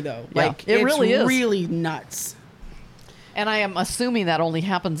scary though. Yeah, Like it it's really is. really nuts. And I am assuming that only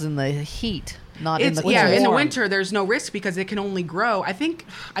happens in the heat, not in It's the yeah, in the warm. winter there's no risk because it can only grow. I think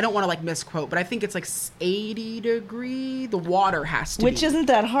I don't want to like misquote, but I think it's like 80 degree. The water has to Which be. isn't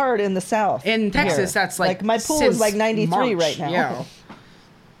that hard in the South. In Texas, here. that's like my pool since is like 93 March. right now. Yeah.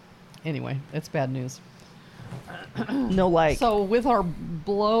 Anyway, it's bad news. No like. So with our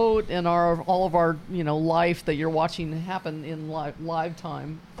bloat and all of our life that you're watching happen in live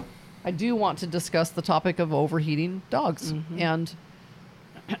time, I do want to discuss the topic of overheating dogs. And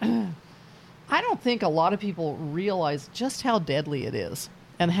I don't think a lot of people realize just how deadly it is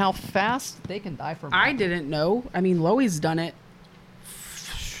and how fast they can die from it. I didn't know. I mean, Loie's done it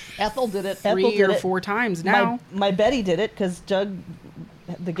Ethel did it. Ethel 3 did or it. 4 times now. My Betty did it because Doug,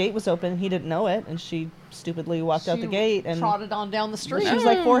 the gate was open. He didn't know it, and she stupidly walked out the gate and trotted on down the street. she was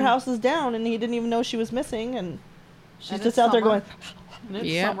like 4 houses down, and he didn't even know she was missing. And she's And just it's out there summer. going, And it's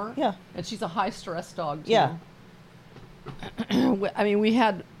Yeah. summer. Yeah. And she's a high stress dog too. yeah. I mean, we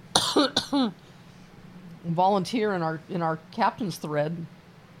had volunteer in our captain's thread.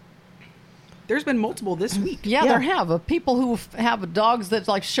 There's been multiple this week. Yeah, Yeah. there have people who have dogs that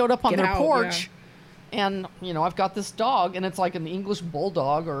like showed up on Get their out, porch, and I've got this dog, and it's like an English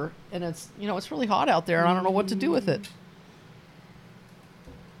bulldog, and it's it's really hot out there, and I don't know what to do with it.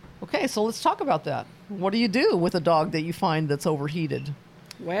 Okay, so let's talk about that. What do you do with a dog that you find that's overheated?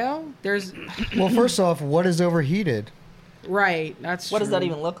 Well, there's Well, first off, what is overheated? right. That's What does that true.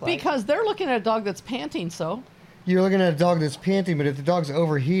 even look like? Because they're looking at a dog that's panting. So You're looking at a dog that's panting, but if the dog's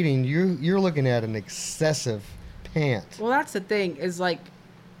overheating, you're looking at an excessive pant. Well, that's the thing is like,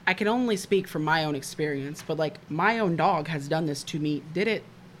 I can only speak from my own experience, but like my own dog has done this to me. Did it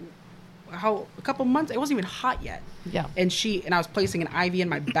a couple months? It wasn't even hot yet. yeah, And I was placing an IV in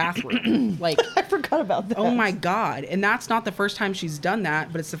my bathroom. Like, I forgot about that. oh my God. And that's not the first time she's done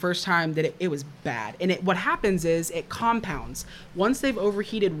that, but it's the first time that it was bad. And what happens is it compounds. Once they've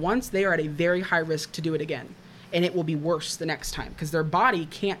overheated once, they are at a very high risk to do it again. And it will be worse the next time because their body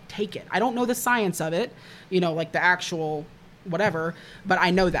can't take it. I don't know the science of it, like the actual whatever, but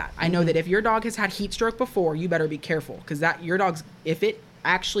I know that. I know that if your dog has had heat stroke before, you better be careful because your dog's, if it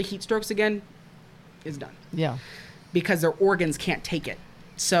actually heat strokes again, is done. yeah. Because their organs can't take it.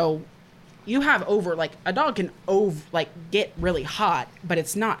 So you have a dog can get really hot, but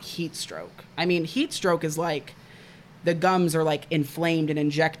it's not heat stroke. I mean, heat stroke is like the gums are like inflamed and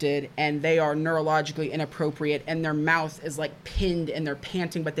injected and they are neurologically inappropriate and their mouth is like pinned and they're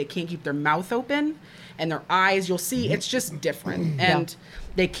panting, but they can't keep their mouth open and their eyes, you'll see it's just different. And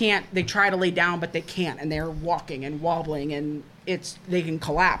they try to lay down, but they can't. And they're walking and wobbling and they can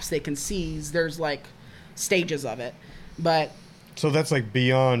collapse, they can seize. There's like stages of it, but So that's like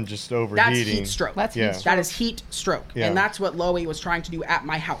beyond just overheating. that's heat stroke. That's heat Yeah. stroke. That is heat stroke. Yeah. And that's what Loie was trying to do at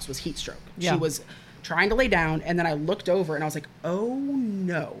my house was heat stroke. Yeah. She was trying to lay down and then I looked over and I was like, oh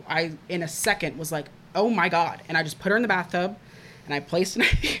no. I in a second was like, oh my God. And I just put her in the bathtub and I placed an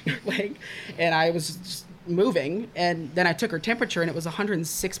IV in her leg and I was just moving and then I took her temperature and it was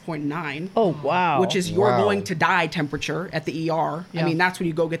 106.9. Oh, wow. Which is your Wow. going to die temperature at the ER. Yeah. I mean, that's when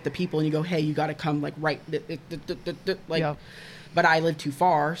you go get the people and you go, hey, you got to come like right. Like, Yeah. but I live too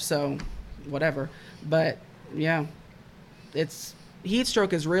far, so whatever. But yeah, heat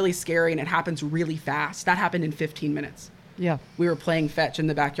stroke is really scary and it happens really fast. That happened in 15 minutes. Yeah. We were playing fetch in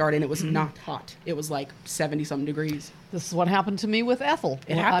the backyard and it was not hot. It was like 70 something degrees. This is what happened to me with Ethel.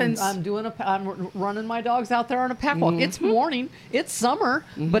 It happens. I'm running my dogs out there on a pack walk. It's morning. It's summer,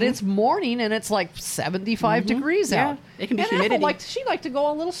 but it's morning and it's like 75 degrees Yeah. out. It can be and humidity. Ethel she liked to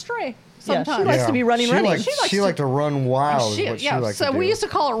go a little stray Yeah, sometimes. she likes to be running. She liked, She likes she to- liked to run wild. is what she liked so to do. we used to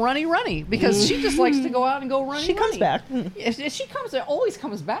call it runny because she just likes to go out and go runny. She comes back. If she comes, it always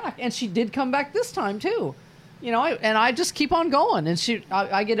comes back, and she did come back this time too. And I just keep on going, and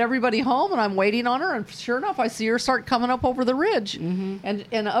I get everybody home, and I'm waiting on her, and sure enough, I see her start coming up over the ridge,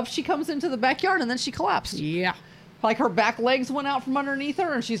 and up she comes into the backyard, and then she collapsed. Yeah. like her back legs went out from underneath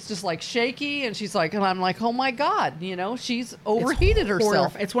her, and she's just like shaky, and she's like, and I'm like, oh my God, you know, she's overheated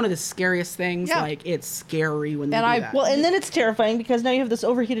herself. It's one of the scariest things. Yeah. Like, it's scary when they And do I- that. Well, and then it's terrifying because now you have this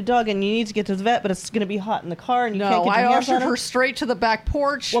overheated dog and you need to get to the vet, but it's going to be hot in the car and you can't No, get I your hands on ushered him. her straight to the back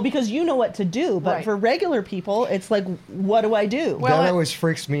porch. Well, because you know what to do, but Right. for regular people, it's like, what do I do? Well, that it- always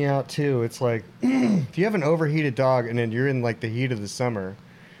freaks me out too. It's like if you have an overheated dog and then you're in like the heat of the summer,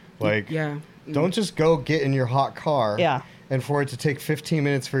 like Yeah. don't just go get in your hot car. Yeah. And for it to take 15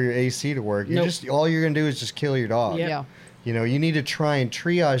 minutes for your AC to work, you Nope. just all you're gonna do is just kill your dog. Yep. yeah. You know, you need to try and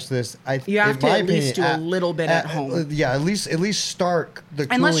triage this. You have in to my at least opinion, do a little bit at home. Yeah, at least start the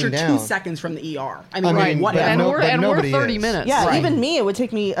Unless cooling you're down. 2 seconds from the ER. I mean, I mean, whatever. but And no- we're but and we're nobody 30 is. minutes. Yeah, Right. even me, it would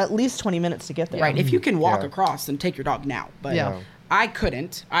take me at least 20 minutes to get there. Right. If you can walk Yeah. across, then take your dog now. But Yeah. I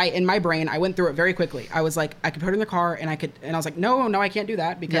couldn't. In my brain, I went through it very quickly. I was like, I could put her in the car and I was like, no, I can't do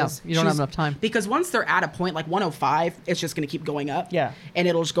that because you don't have she's- enough time. Because once they're at a point like 105, it's just going to keep going up. Yeah. And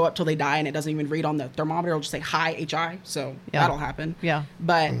it'll just go up till they die and it doesn't even read on the thermometer. It'll just say high HI. So Yeah. that'll happen. Yeah.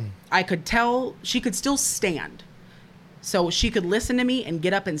 But I could tell she could still stand. So she could listen to me and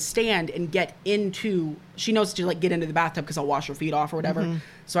get up and stand and get into, she knows to like get into the bathtub because I'll wash her feet off or whatever. Mm-hmm.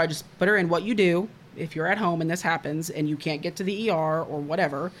 So I just put her in. What you do if you're at home and this happens and you can't get to the ER or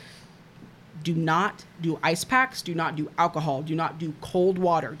whatever, do not do ice packs, do not do alcohol, do not do cold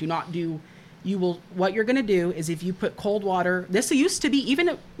water, do not do, what you're going to do is if you put cold water, this used to be even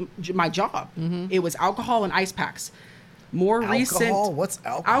at my job, Mm-hmm. it was alcohol and ice packs. More recent. Alcohol? What's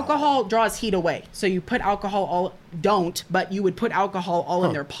alcohol? Alcohol draws heat away. So you put alcohol but you would put alcohol all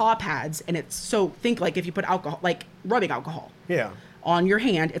in their paw pads. And it's think like if you put alcohol, like rubbing alcohol Yeah. on your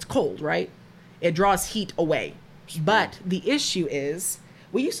hand, it's cold, right? It draws heat away. But the issue is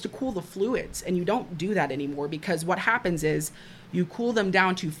we used to cool the fluids and you don't do that anymore because what happens is you cool them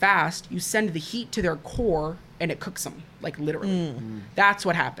down too fast, you send the heat to their core and it cooks them, like literally. That's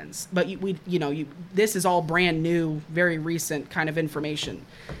what happens. But this is all brand new, very recent kind of information.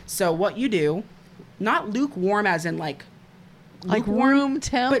 So what you do, not lukewarm as in like room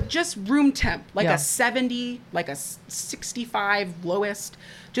temp? but just room temp, like Yeah. a 70, like a 65 lowest,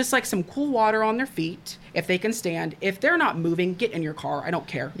 just like some cool water on their feet if they can stand. If they're not moving, get in your car. I don't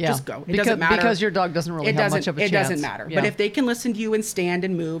care. Yeah. Just go. It Because- doesn't matter. because your dog doesn't really have much of a It chance. doesn't matter. Yeah. But if they can listen to you and stand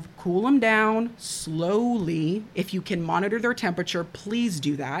and move, cool them down slowly. If you can monitor their temperature, please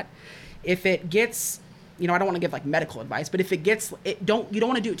do that. If it gets, I don't want to give like medical advice, but if it gets, you don't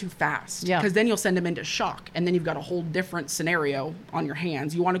want to do it too fast. Yeah. Because then you'll send them into shock and then you've got a whole different scenario on your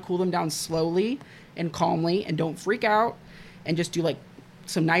hands. You want to cool them down slowly and calmly and don't freak out and just do like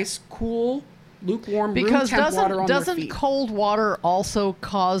some nice, cool, lukewarm because room temp water on their doesn't feet. cold water also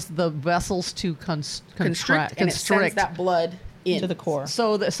cause the vessels to Constrict and it sends that blood in to the core.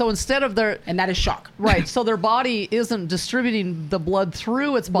 So instead of their and that is shock. right, so their body isn't distributing the blood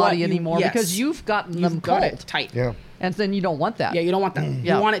through its body What you- anymore yes. because you've gotten them You've got cold, it tight. Yeah. and then you don't want that. Yeah, you don't want that.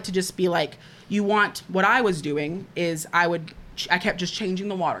 Yeah. You want it to just be like, what I was doing is I kept just changing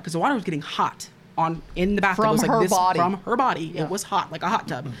the water because the water was getting hot in the bathroom. From It was like her this, body. From her body. Yeah. It was hot, like a hot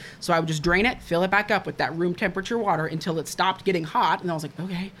tub. So I would just drain it, fill it back up with that room temperature water until it stopped getting hot. And I was like,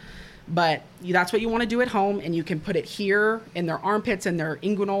 okay. But that's what you want to do at home. And you can put it here in their armpits and their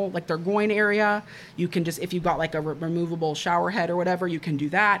inguinal, like their groin area. You can just, if you've got like a removable shower head or whatever, you can do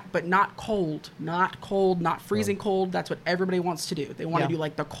that. But not cold, not freezing cold. That's what everybody wants to do. They want Yeah. to do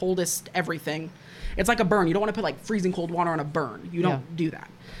like the coldest everything. It's like a burn. You don't want to put like freezing cold water on a burn. You don't do that.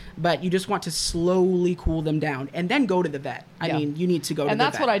 But you just want to slowly cool them down and then go to the vet. I Yeah. mean, you need to go to the vet. And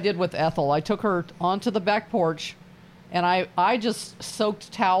that's what I did with Ethel. I took her onto the back porch, and I just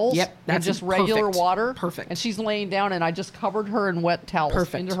soaked towels Yep, and that's just regular perfect. water. Perfect. And she's laying down, and I just covered her in wet towels.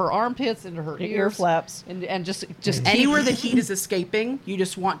 Perfect. Into her armpits, into her Your ear ears. flaps. And just keep- Anywhere the heat is escaping, you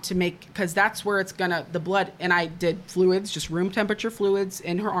just want to make, because that's where it's gonna, the blood, and I did fluids, just room temperature fluids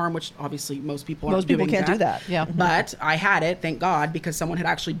in her arm, which obviously most people aren't Most people doing can't do that. Yeah. But I had it, thank God, because someone had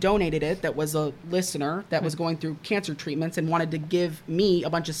actually donated it that was a listener that was going through cancer treatments and wanted to give me a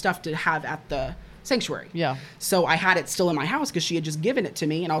bunch of stuff to have at the sanctuary. Yeah. So I had it still in my house because she had just given it to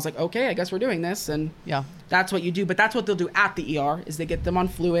me, and I was like, okay, I guess we're doing this, and Yeah. that's what you do. But that's what they'll do at the ER is they get them on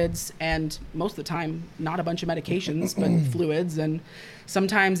fluids, and most of the time, not a bunch of medications, but fluids, and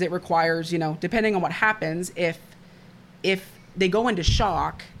sometimes it requires, depending on what happens, if they go into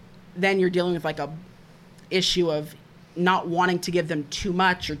shock, then you're dealing with like a issue of not wanting to give them too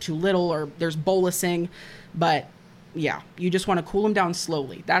much or too little, or there's bolusing, but yeah, you just want to cool them down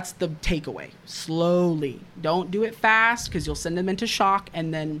slowly. That's the takeaway. Slowly. Don't do it fast because you'll send them into shock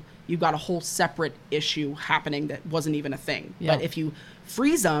and then you've got a whole separate issue happening that wasn't even a thing. Yeah. But if you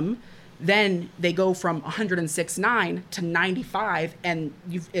freeze them, then they go from 106.9 to 95, and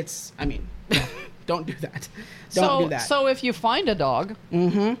don't do that. Don't do that. So if you find a dog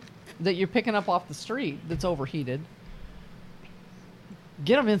Mm-hmm. that you're picking up off the street that's overheated,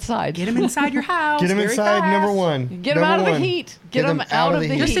 get them inside. Get them inside your house. Get them very inside. fast. Number one. Get them out of Number the one. heat. Get them out of the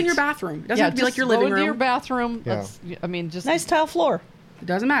heat. Just in your bathroom. It doesn't have to be like your living go into room. your bathroom. Yeah. Just Nice tile floor. It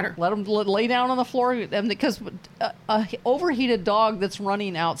doesn't matter. let them lay down on the floor. And because a overheated dog that's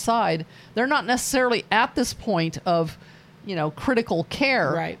running outside, they're not necessarily at this point of, critical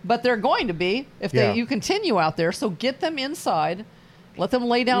care. Right. But they're going to be if you continue out there. So get them inside. Let them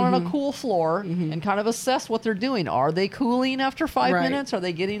lay down on a cool floor and kind of assess what they're doing. Are they cooling after 5 Right. minutes? Are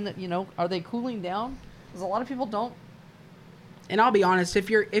they are they cooling down? Because a lot of people don't. And I'll be honest, if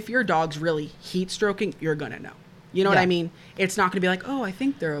your dog's really heat stroking, you're gonna know. You know what Yeah. I mean? It's not gonna be like, oh, I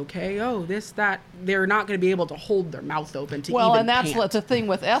think they're okay. Oh, this, that. They're not gonna be able to hold their mouth open to Well, even and that's pant. the thing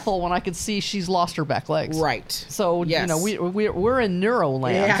with Ethel when I could see she's lost her back legs. Right. So, Yes. we're in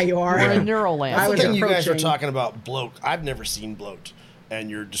Neuroland. Yeah, you are. We're Yeah. in Neuroland. I I was think you guys are approaching- talking about bloat. I've never seen bloat, and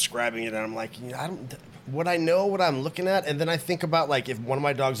you're describing it, and I'm like, I don't. Would I know what I'm looking at? And then I think about like if one of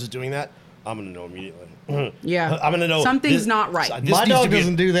my dogs is doing that, I'm gonna know immediately. Yeah. I'm gonna know Something's this- not right. this My needs to dog be-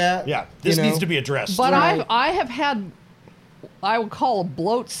 doesn't do that. Yeah, this you needs know? to be addressed. But Right. I have had, I would call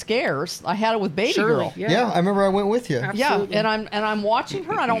bloat scares. I had it with Baby Surely, Girl. yeah. Yeah, I remember I went with you. Absolutely. Yeah, and I'm watching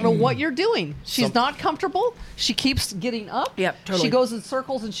her. I don't know what you're doing. She's Some- not comfortable. She keeps getting up. Yep, totally. She goes in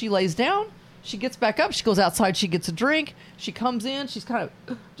circles and she lays down. She gets back up. She goes outside. She gets a drink. She comes in. She's kind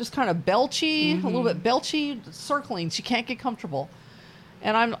of belchy, a little bit belchy, circling. She can't get comfortable.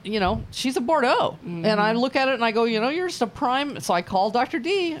 And I'm, she's a Bordeaux. And I look at it and I go, you're just a prime. So I call Dr.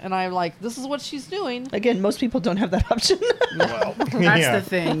 D and I'm like, this is what she's doing. Again, most people don't have that option. Well, That's Yeah. the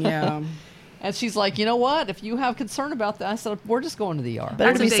thing, yeah. And she's like, you know what? If you have concern about that, I said, we're just going to the ER. Better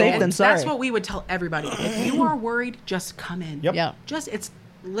That's to be the safe thing. than sorry. That's what we would tell everybody. If you are worried, just come in. Yep. Yeah. It's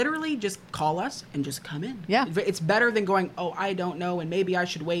literally just call us and just come in. Yeah. It's better than going, oh, I don't know, and maybe I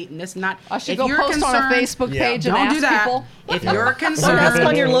should wait and this and that. I should If go you're post on a concerned, Facebook Yeah. page and Don't ask do that. people. If you're concerned, ask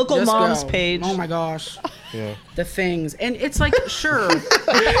on your local just mom's go. page. Oh my gosh. Yeah. The things. And it's like, sure.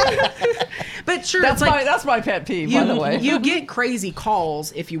 But sure, That's it's like that's my pet peeve, by the way. you get crazy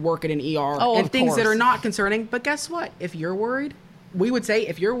calls if you work at an ER Oh, and of things that course. are not concerning. But guess what? If you're worried, we would say,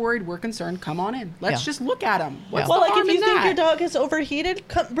 if you're worried, we're concerned, come on in. Let's Yeah. just look at them. What's Well, the like harm if you in think that? your dog is overheated,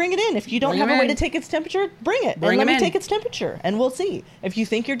 bring it in. If you don't Bring have a him way in. to take its temperature, bring it. Bring and let him me in. take its temperature, and we'll see. If you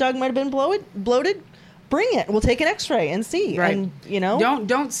think your dog might have been bloated, bring it. We'll take an X-ray and see. Right. And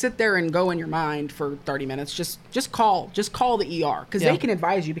Don't sit there and go in your mind for 30 minutes. Just call the ER because Yeah. they can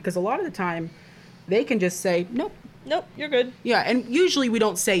advise you, because a lot of the time they can just say nope. nope, you're good. Yeah, and usually we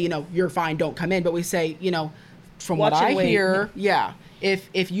don't say, you're fine, don't come in, but we say, from Watch what and I wait. hear, yeah.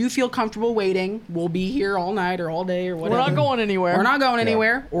 If you feel comfortable waiting, we'll be here all night or all day or We're whatever. not going anywhere. We're not going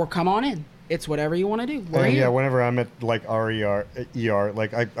anywhere, or come on in. It's whatever you want to do. We're And here. yeah, whenever I'm at like ER,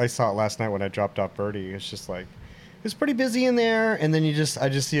 like I saw it last night when I dropped off Birdie. It's just like it's pretty busy in there, and then I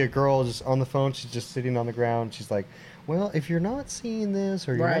just see a girl just on the phone. She's just sitting on the ground. She's like, "Well, if you're not seeing this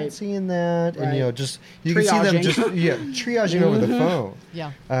or you're Right. not seeing that," and Right. just you can see them Triaging. just triaging over the phone.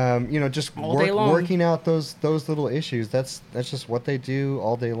 Yeah. Just All day long. working out those little issues. That's just what they do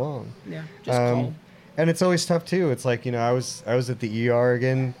all day long. Yeah, just call. And it's always tough too. It's like I was at the ER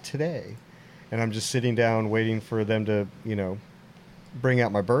again today, and I'm just sitting down waiting for them to bring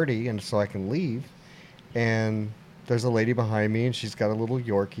out my Birdie, and so I can leave. And there's a lady behind me, and she's got a little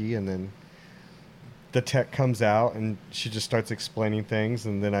Yorkie, and then the tech comes out, and she just starts explaining things,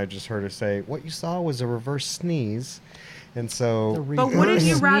 and then I just heard her say, "What you saw was a reverse sneeze," and so. But wouldn't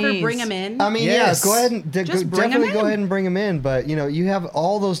you rather Sneeze. bring them in? I mean, Yes. yeah, go ahead and Just bring 'em definitely go in. ahead and bring them in. But you have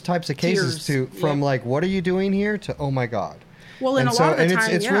all those types of cases Tiers. from Yeah. like, what are you doing here? To oh my god. Well, and a lot of the time,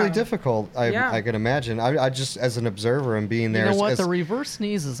 it's really yeah. difficult. Yeah. I can imagine. I just as an observer and being there. You know what? as- The reverse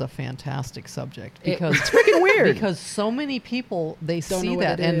sneeze is a fantastic subject because It's freaking weird. because so many people they Don't see know what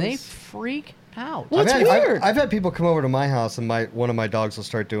that it and they is. freak out. Well, I've it's had, weird. I've had people come over to my house and one of my dogs will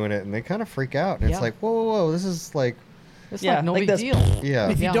start doing it and they kind of freak out and Yeah. it's like whoa, this is like It's Yeah, like no like big this. deal. yeah.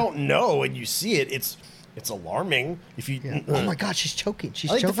 if you Yeah. don't know and you see it, it's alarming. If you, Yeah. Oh my god, she's choking.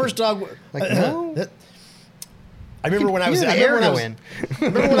 She's I think choking. the first dog. Like, no. I remember when I was. Hear I the remember air when I go was. in.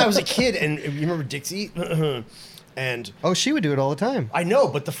 remember when I was a kid, and you remember Dixie, and Oh, she would do it all the time. I know,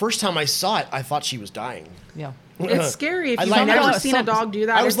 but the first time I saw it, I thought she was dying. Yeah. It's scary if I you've like- never I was- seen a dog do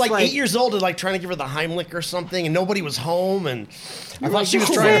that. I was It's like 8 years old and like trying to give her the Heimlich or something, and nobody was home, and I thought like, she was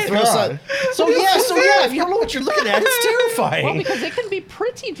 "Oh trying my to throw God." something. So yeah, if you don't know what you're looking at, it's terrifying. Well, because it can be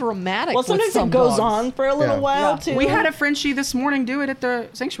pretty dramatic. Well, with sometimes some it goes dogs. on for a little Yeah. while Yeah. too. We had a Frenchie this morning do it at the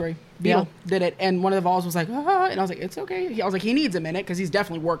sanctuary. Beetle Yeah. did it, and one of the Vols was like, ah, and I was like, it's okay. I was like, he needs a minute because he's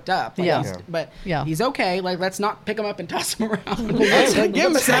definitely worked up. Like, Yeah. he's- Yeah. But Yeah. he's okay. Like, let's not pick him up and toss him around. Let's give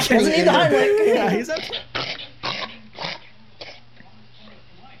him a second. Doesn't need the Heimlich. Yeah, he's okay.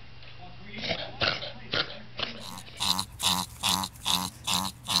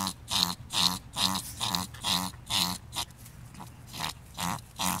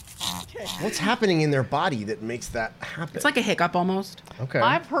 What's happening in their body that makes that happen? It's like a hiccup almost. okay.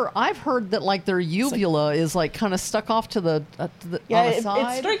 I've heard that like their uvula is like kind of stuck off to the Yeah, on the it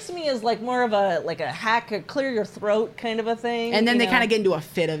side. strikes me as like more of a hack, a clear your throat kind of a thing. And then you they know? kind of get into a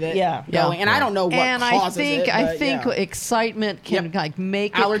fit of it. Yeah. Going. Yeah. And I don't know what and causes I it. think but yeah. excitement can Yep. like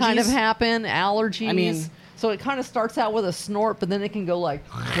make it kind of Allergies? happen. Allergies. I mean- so it kind of starts out with a snort, but then it can go like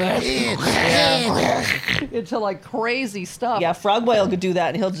into like crazy stuff. Yeah, Frog Boy will do that,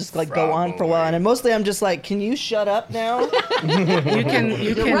 and he'll just like go on for a while. And mostly, I'm just like, can you shut up now? you can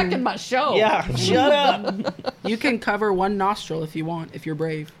You're wrecking my show. yeah, shut up. you can cover one nostril if you want, if you're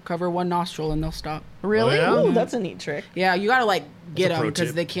brave. Cover one nostril and they'll stop. Really? Oh, yeah? Ooh, that's a neat trick. Yeah, you gotta like get a them pro because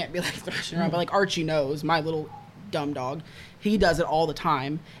tip. they can't be like thrashing around. But like Archie knows, my little dumb dog, he does it all the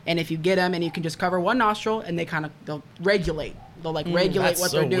time. And if you get him and you can just cover one nostril and they'll regulate. They'll like regulate That's what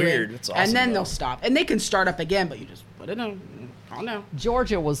so they're doing, weird. That's awesome, and then though. they'll stop. And they can start up again, but you just put it in. Oh no.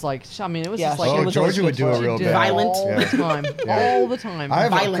 Georgia was like, I mean, it was Yeah, just like she Oh, was always Georgia would good do for it it. real did bad. Violent. all the time, all the time. I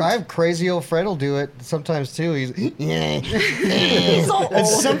Violent. have crazy old Fred'll do it sometimes too. He's so and old.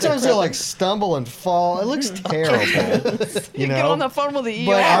 sometimes he'll like stumble and fall. It looks terrible. You know. Get on the phone with the ER.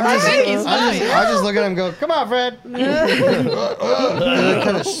 But I think he's I fine. just look at him and go, "Come on, Fred." And it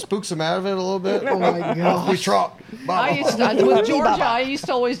kind of spooks him out of it a little bit. Oh my god! We trot. With Georgia, I used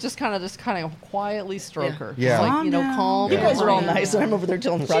to always just kind of quietly stroke her. Yeah. Just like, you know, Calm down. calm. You guys are all Yeah. nice, and I'm over there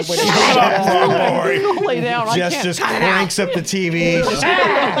telling Frog Boy. Don't lay down. I Jess can't. just cranks up the TV.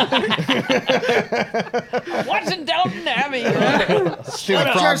 Watching Downton Abbey. Stupid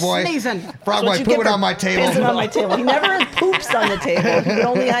You're frog boy. sneezing. Frog What boy, you poop get it for on my Pissing table. on my table. He never poops on the table. He can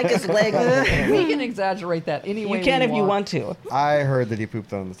only hike his leg on the table. We can exaggerate that any way You can we if you want to. I heard that he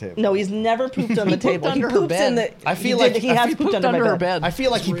pooped on the table. No, he's never pooped on the pooped table. He under her poops in bed. the. I feel he like- did- he I has feel- pooped Pooped under her my bed. bed. I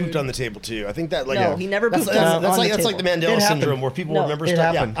feel like he pooped on the table too. I think that like No, he never that's, pooped that's, on that's the like that's like the table. Mandela It happened. syndrome where people No, remember it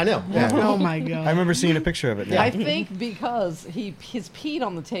stuff. happened. Yeah, I know. Yeah. Oh my god. I remember seeing a picture of it. Now. I think because he's peed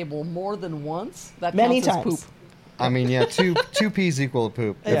on the table more than once. That Many counts as times. poop. I mean, yeah, two peas equal to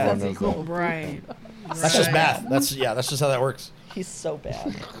poop. Yeah. Everyone knows Equal. that. Right. That's just math. That's just how that works. He's so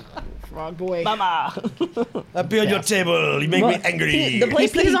bad. Frog boy. Mama. I be on your table. You make me angry. The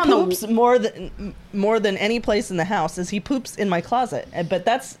place that pees he on the- poops more than any place in the house is he poops in my closet. But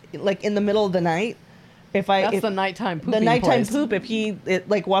that's like in the middle of the night. If That's the nighttime pooping the nighttime place. poop, if it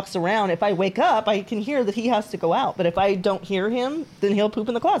like walks around, if I wake up, I can hear that he has to go out. But if I don't hear him, then he'll poop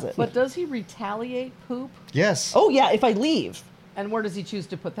in the closet. But does he retaliate poop? Yes. Oh yeah, if I leave, And where does he choose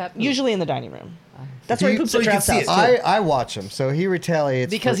to put that poop? usually in the dining room. That's where he poops so at you can Trav's see house it. too. I watch him, so he retaliates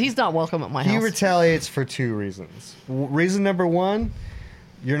because for- he's not welcome at my he house. retaliates for two reasons. Reason number one,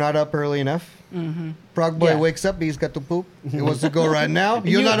 you're not up early enough. Mm-hmm. Frog boy Yeah. wakes up, he's got to poop. He wants to go right now.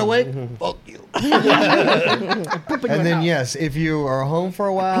 You're not awake? Fuck you. And then yes, if you are home for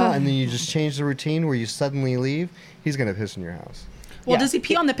a while and then you just change the routine where you suddenly leave, he's gonna piss in your house. Well, Yeah. does he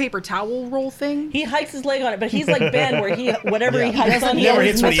pee on the paper towel roll thing? He hikes his leg on it, but he's like Ben, where he whatever he Yeah. hikes on, He never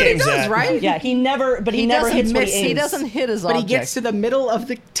always hits what he misses. aims does, at. right? Yeah, he never never doesn't hits what miss. he aims. He doesn't hit his But object. he gets to the middle of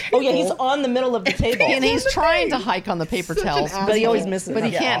the table. Oh yeah, he's on the middle of the table. and he's trying to hike on the paper towels, but he always misses. but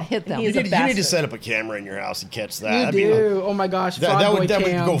he Yeah. can't hit them. He's You a need to bastard. set up a camera in your house and catch that. You That'd be- do. Oh my gosh. That, Frog that boy would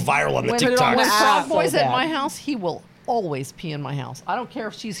cam. go viral on the when TikTok. when Ah, Frog so Boy's at bad. my house, he will always pee in my house. I don't care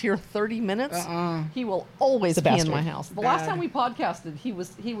if she's here 30 minutes. He will always He's a pee in bastard. my house. The last Bad. time we podcasted, he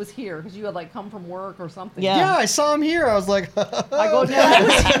was here because you had like come from work or something. Yeah. Yeah, I saw him here. I was like, I go down.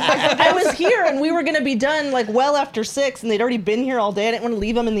 I was here and we were going to be done like well after 6 and they'd already been here all day. I didn't want to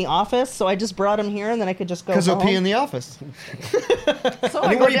leave him in the office, so I just brought him here and then I could just go because he'll home. pee in the office. So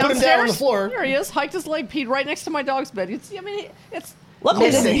I go where you put him down on the downstairs. floor. There he is, hiked his leg, peed right next to my dog's bed. It's Luckily,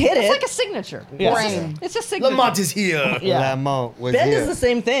 he doesn't hit it's it. like a signature. Yeah. It's just signature. Lamont is here. Yeah. Lamont was Ben here. does the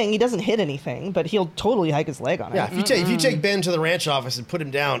same thing. He doesn't hit anything, but he'll totally hike his leg on it. Yeah, if you take Ben to the ranch office and put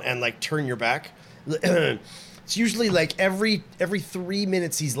him down and like turn your back, it's usually like every 3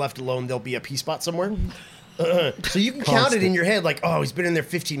 minutes he's left alone, there'll be a pee spot somewhere. So you can count it in your head like, oh, he's been in there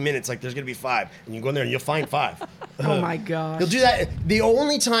 15 minutes. Like there's gonna be 5, and you go in there and you'll find 5. Oh my gosh. He'll do that. The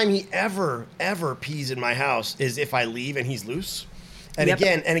only time he ever pees in my house is if I leave and he's loose. And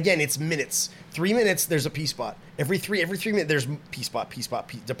again, it's minutes. 3 minutes, there's a pee spot. Every three minutes, there's pee spot,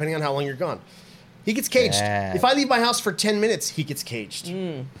 depending on how long you're gone. He gets caged. Yeah. If I leave my house for 10 minutes, he gets caged.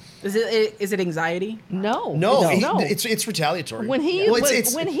 Is it anxiety? No. No, no. it's retaliatory. When he Well,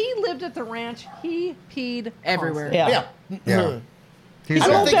 it's- when he lived at the ranch, he peed Everywhere. constantly. Yeah. Yeah. He's I a don't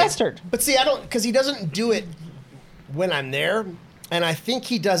little think bastard. But see, I don't, because he doesn't do it when I'm there. And I think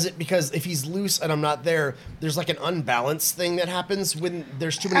he does it because if he's loose and I'm not there, there's like an unbalanced thing that happens when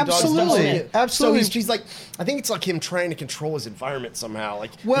there's too many dogs. Absolutely. Absolutely. So he's like, I think it's like him trying to control his environment somehow.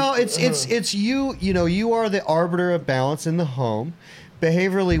 Like, Well, it's you. You know, you are the arbiter of balance in the home.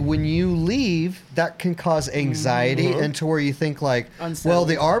 Behaviorally, when you leave, that can cause anxiety, and to where you think like, well, Unsettled.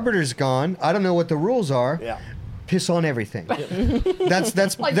 the arbiter's gone. I don't know what the rules are. yeah. Piss on everything. That's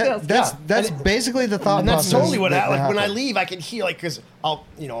Like that, this. that's basically the thought And that's process. totally what that like when I happens. leave, I can hear like because I'll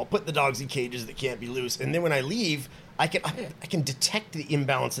put the dogs in cages that can't be loose, and then when I leave, I can detect the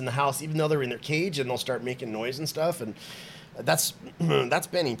imbalance in the house, even though they're in their cage, and they'll start making noise and stuff, and that's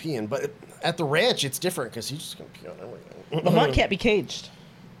Benny peeing. But at the ranch, it's different because he's just gonna pee on everything. Lamont can't be caged.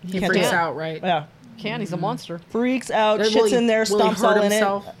 He can't freaks do it. out, right? Yeah. He's a monster. Freaks out, Will shits he- in there, will he stomps hurt all in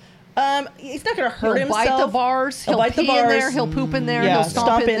himself? it. He's not gonna hurt He'll himself. bite the bars. He'll bite the pee in there. bars. He'll poop in there. Yeah, He'll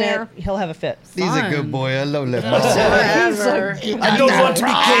stomp in there. it. He'll have a fit. He's a Fun. good boy. I love that boy. Whatever. I don't want to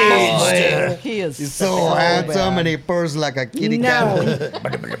be caged. He is He's so handsome and he purrs like a kitty cat.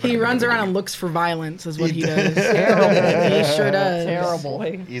 No. He runs around and looks for violence is what he does. terrible. He sure does. Terrible.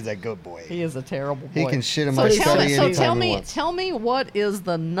 He's a good boy. He is a terrible boy. He can shit in So my tell study me, so anytime tell he me, wants. tell me what is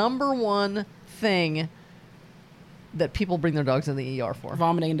the number one thing that people bring their dogs in the ER for?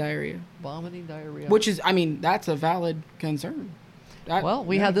 Vomiting and diarrhea. Vomiting, diarrhea. Which is, I mean, that's a valid concern. That- well,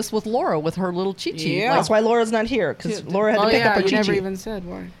 we yeah. had this with Laura with her little Chi-Chi. Yeah. That's why Laura's not here, because Laura had to Oh, pick yeah, up her you never Chi-Chi. even said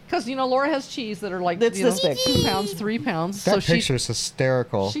why. Because, Laura has cheese that are like, It's this big. 2 pounds, 3 pounds. That so picture's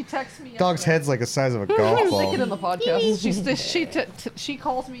hysterical. she texts me Dog's yesterday. head's like the size of a golf I'll stick it in ball. the podcast. She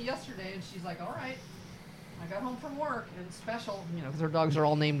calls me yesterday and she's like, all right, I got home from work and Special, because her dogs are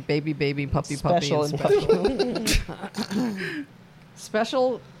all named Baby, Puppy, Special Puppy, and and Special.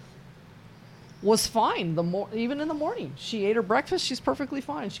 Special was fine even in the morning. She ate her breakfast. She's perfectly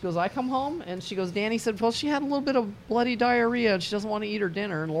fine. She goes, I come home, and she goes, Danny said, well, she had a little bit of bloody diarrhea, and she doesn't want to eat her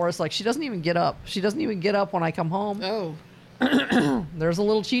dinner. And Laura's like, she doesn't even get up. She doesn't even get up when I come home. Oh. There's a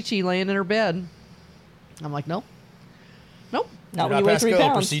little Chi-Chi laying in her bed. I'm like, nope. Not Do when you not weigh pass 3 go.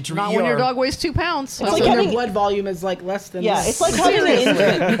 pounds. Proceed to Not when your ER. dog weighs 2 pounds. It's like So their having- blood volume is like less than Yeah, this. it's like having an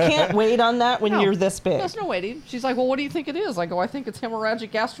infant. You can't wait on that when No. you're this big. There's no waiting. She's like, well, what do you think it is? I go, I think it's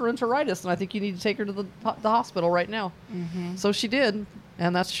hemorrhagic gastroenteritis, and I think you need to take her to the hospital right now. So she did,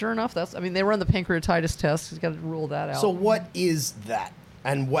 and that's sure enough. They run the pancreatitis test. She's got to rule that out. So what is that,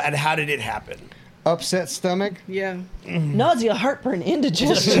 and how did it happen? Upset stomach. Yeah. Nausea, heartburn,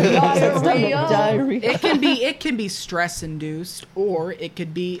 indigestion, Diarrhea. diarrhea. It can be stress induced, or it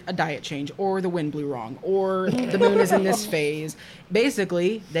could be a diet change, or the wind blew wrong, or the moon is in this phase.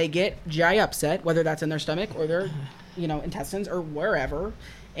 Basically, they get GI upset, whether that's in their stomach or their, intestines or wherever,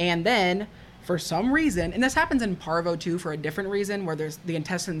 and then for some reason, and this happens in parvo too for a different reason, where there's the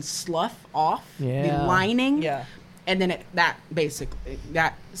intestines slough off the Yeah. lining. Yeah. And then that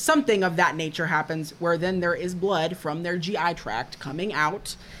something of that nature happens where then there is blood from their GI tract coming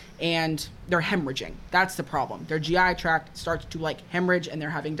out and they're hemorrhaging. That's the problem. Their GI tract starts to hemorrhage and they're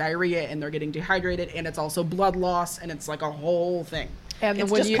having diarrhea and they're getting dehydrated and it's also blood loss and it's like a whole thing. and then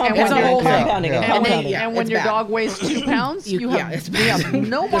It's when just you compounding, It's a whole thing. compounding, Yeah. and and compounding. Yeah, when it's your bad. dog weighs 2 pounds, you have it's no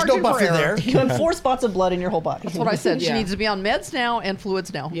margin There's no for buffer error. there. You have 4 spots of blood in your whole body. That's what I said. She Yeah. needs to be on meds now and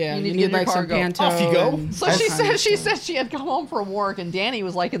fluids now. Yeah, you need to need get in like your car some and go. Panto. Off you go. and So all she kinds of said stuff. she had come home from work and Danny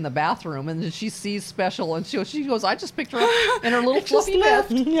was in the bathroom and then she sees Special and she goes, I just picked her up in her little fluffy bed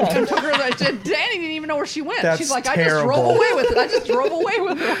Yeah. and took her. I said, Danny didn't even know where she went. That's She's like, I terrible. just drove away with it. I just drove away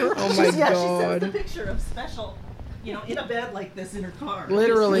with her. Oh my god. picture of Special, in a bed like this in her car.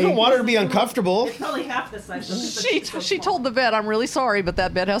 Literally. You don't want her to be uncomfortable. Probably half the size. She told the vet, I'm really sorry, but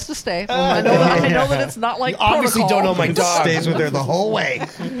that bed has to stay. I know that it's not like You obviously protocol. don't know my dog. Stays with her the whole way.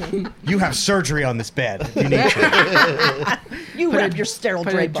 You have surgery on this bed. You need to. You wrap your sterile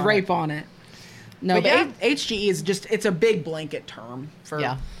Put a drape on it. drape on it. No, But but yeah. HGE is it's a big blanket term for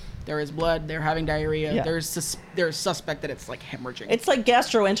Yeah. there is blood, they're having diarrhea, Yeah. there's suspect that it's like hemorrhaging. It's like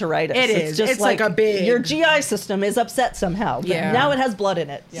gastroenteritis. It It's is. just It's like a big- Your GI system is upset somehow. But Yeah. now it has blood in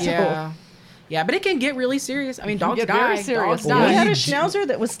it. So- yeah. Yeah, but it can get really serious. I mean, can dogs get very die. serious. Dogs Well, We die. had a you- schnauzer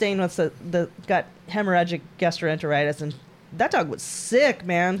that was stained with the got hemorrhagic gastroenteritis, and that dog was sick,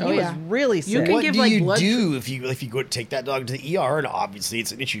 man. He Oh, was yeah. really You sick. can What give, do like, you blood do if you go take that dog to the ER and obviously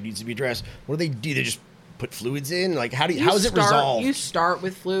it's an issue needs to be addressed? What do? They just put fluids in? Like how is it resolved? You start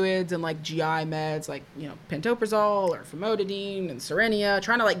with fluids and like GI meds, like pantoprazole or famotidine and Serenia,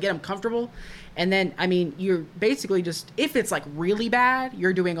 trying to like get them comfortable. And then, I mean, you're basically just, if it's like really bad,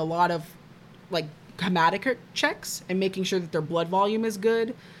 you're doing a lot of like hematocrit checks and making sure that their blood volume is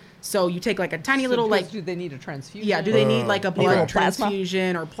good. So you take like a tiny little like, do they need a transfusion? yeah, do they need like a a blood little plasma?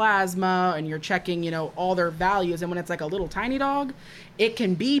 transfusion or plasma? And you're checking, all their values. And when it's like a little tiny dog, it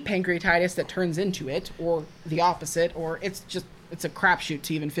can be pancreatitis that turns into it, or the opposite, or it's a crapshoot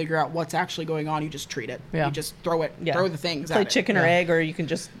to even figure out what's actually going on. You just treat it. Yeah. You just throw the things Play at chicken it. or egg, or you can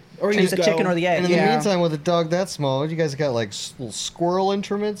just Or you choose just the chicken go. or the egg. And in Yeah. the meantime, with a dog that small, you guys got like little squirrel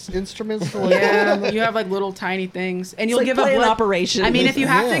instruments to like, Yeah, you have like little tiny things, and you'll like give a playing blood Operation. I mean, if you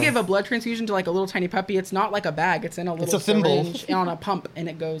have to Yeah. give a blood transfusion to like a little tiny puppy, it's not like a bag; it's in a little a thimble. syringe on a pump, and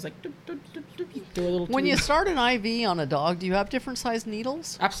it goes like doop, doop, doop, doop, through a little. When you tube. start an IV on a dog, do you have different sized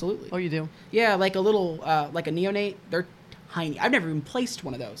needles? Absolutely. Oh, you do. Yeah, like a little, like a neonate. They're tiny. I've never even placed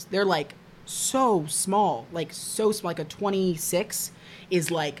one of those. They're like so small, like so small. Like a 26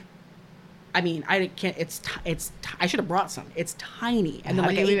 is like, I mean, I can't. I should have brought some. It's tiny, and then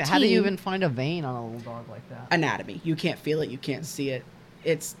like how do you 18 even find a vein on a little dog like that? anatomy? You can't feel it. You can't see it.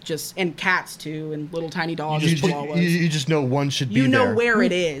 It's just, and cats too, and little tiny dogs, you and just, chihuahuas. you just know one should be You know there. where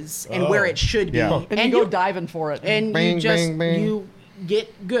it is and where Oh. it should be, Yeah. And you go diving for it. and Bang, you just bang, bang. you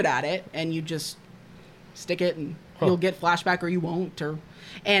get good at it, and you just stick it, and you'll get flashback or you won't.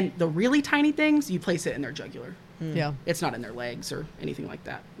 And the really tiny things, you place it in their jugular. yeah. It's not in their legs or anything like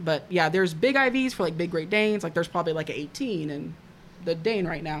that. But yeah, there's big IVs for like big Great Danes. Like there's probably like an 18 in the Dane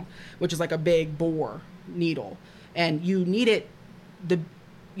right now, which is like a big bore needle, and you need it.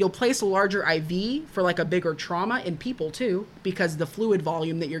 You'll place a larger IV for like a bigger trauma in people too, because the fluid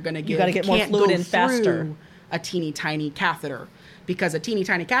volume that you're going to give gotta get more can't fluid go in faster. through a teeny tiny catheter, because a teeny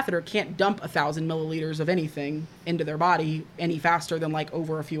tiny catheter can't dump 1,000 milliliters of anything into their body any faster than like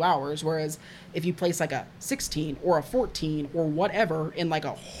over a few hours. Whereas if you place like a 16 or a 14 or whatever in like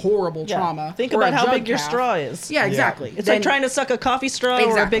a horrible Yeah. trauma, Think or about a how jug big your calf- straw is. Yeah, exactly. It's Then- like trying to suck a coffee straw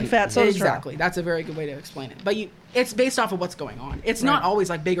or a big fat soda straw. Exactly. That's a very good way to explain it. But it's based off of what's going on. It's not always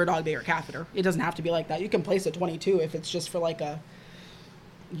like bigger dog, bigger catheter. It doesn't have to be like that. You can place a 22 if it's just for like a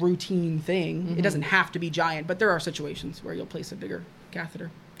routine thing. It doesn't have to be giant, but there are situations where you'll place a bigger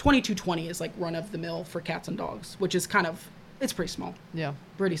catheter. 2220 is like run of the mill for cats and dogs, which is it's pretty small. Yeah.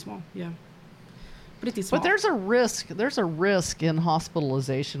 Pretty small, yeah. Pretty small. But there's a risk. There's a risk in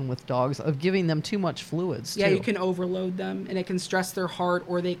hospitalization with dogs of giving them too much fluids. Yeah, too. you can overload them, and it can stress their heart,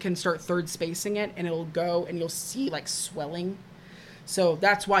 or they can start third spacing it, and it'll go, and you'll see like swelling. So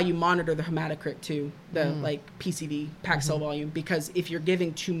that's why you monitor the hematocrit too, the like PCV, packed cell volume, because if you're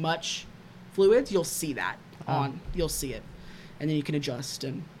giving too much fluids, you'll see that you'll see it, and then you can adjust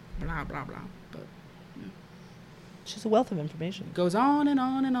and blah blah blah. But She's a wealth of information. it goes on and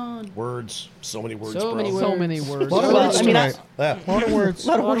on and on. Words. So many words, So bro. many so many words. A lot of Well, words I mean, tonight. Yeah. A lot of words. A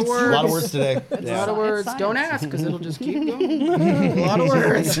lot of words. A lot of words today. A lot Yeah. of words. It's Don't science. ask, because it'll just keep going. A lot of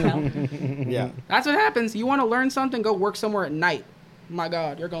words. Yeah. That's what happens. You want to learn something, go work somewhere at night. My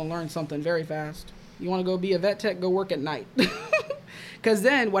God, you're going to learn something very fast. You want to go be a vet tech, go work at night. Because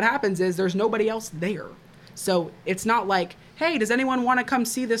then what happens is there's nobody else there. So it's not like, hey, does anyone want to come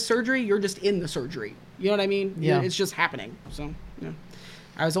see this surgery? You're just in the surgery. You know what I mean? Yeah. It's just happening. So, yeah.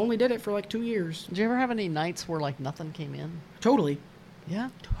 I only did it for like 2 years. Did you ever have any nights where like nothing came in? Totally. Yeah.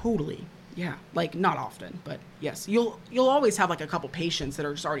 Totally. Yeah. Like not often, but yes. You'll always have like a couple patients that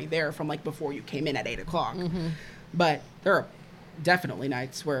are just already there from like before you came in at 8 o'clock. But there are definitely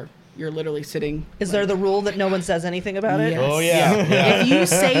nights where you're literally sitting. Is there the rule that no one says anything about it? Yes. Oh, yeah. Yeah. If you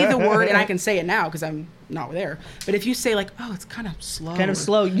say the word, and I can say it now because I'm not there, but if you say like, oh, it's kind of slow. Kind of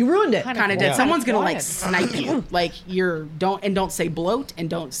slow. You ruined it. Kind of Yeah. dead. Someone's going to like Quiet. snipe you. Like don't say bloat, and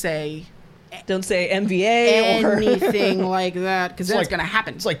don't say Don't say MVA or anything like that, because then like- it's going to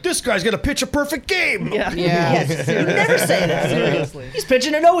happen. It's like, this guy's going to pitch a perfect game. Yeah. Yeah. Yes. You never say that. Seriously. He's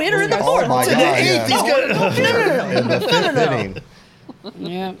pitching a no-hitter in the fourth. Oh my To the God, eighth, yeah. he's got In the fifth inning.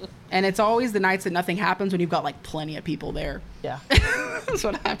 Yeah. And it's always the nights that nothing happens when you've got like plenty of people there. Yeah. That's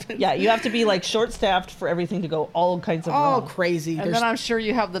what happens. Yeah, you have to be like short-staffed for everything to go all kinds of Oh, wrong. crazy. And There's- then I'm sure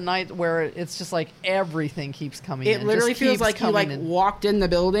you have the night where it's just like everything keeps coming in. it literally just feels keeps like you coming like in. walked in the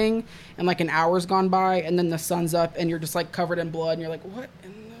building and like an hour's gone by, and then the sun's up and you're just like covered in blood, and you're like, what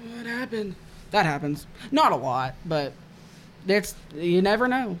happened? That happens. Not a lot, but You never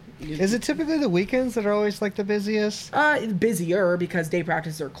know. Is it typically the weekends that are always like the busiest? It's busier because day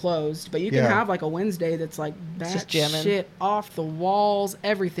practices are closed, but you can Yeah. have like a Wednesday that's like just that jamming. shit off the walls.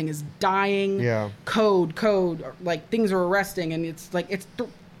 Everything is dying. Yeah. Code, like things are arresting, and it's like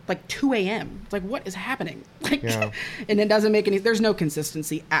like 2 a.m. It's like, what is happening? Like, Yeah. and it doesn't make any. There's no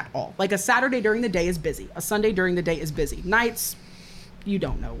consistency at all. Like a Saturday during the day is busy. A Sunday during the day is busy. Nights, you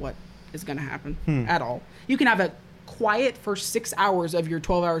don't know what is going to happen at all. You can have a quiet first 6 hours of your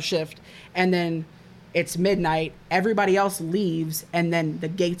 12-hour shift, and then it's midnight, everybody else leaves, and then the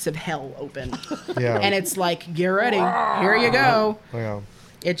gates of hell open. Yeah. And it's like, get ready, here you go. Yeah.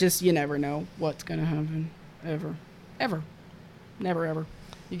 It just, you never know what's gonna happen, ever, never ever.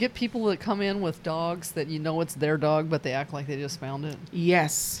 You get people that come in with dogs that you know it's their dog, but they act like they just found it.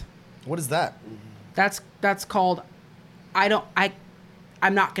 Yes, What is that? that's called,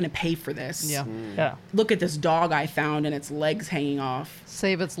 I'm not gonna pay for this. Yeah. Yeah. Look at this dog I found and its legs hanging off.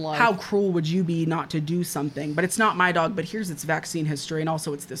 Save its life. How cruel would you be not to do something? But it's not my dog, but here's its vaccine history, and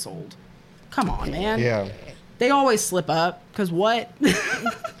also it's this old. Come on, man. Yeah. They always slip up. Because what?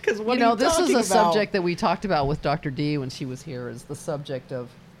 Because what You know, are you this is talking a about? subject that we talked about with Dr. D when she was here, is the subject of,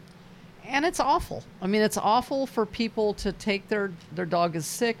 and it's awful. I mean, it's awful for people to take their dog is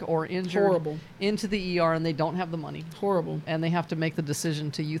sick or injured Horrible. into the ER and they don't have the money. Horrible. And they have to make the decision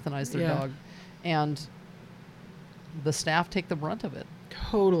to euthanize their Yeah. dog. And the staff take the brunt of it.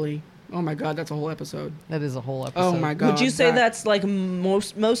 Totally. Oh my God, that's a whole episode. That is a whole episode. Oh my God. Would you say that's like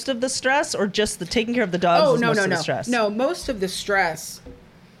most of the stress, or just the taking care of the dogs? Oh is no, most no, of no, the stress? no. Most of the stress,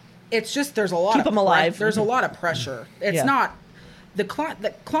 it's just there's a lot. Keep of 'em alive. There's a lot of pressure. It's Yeah. not the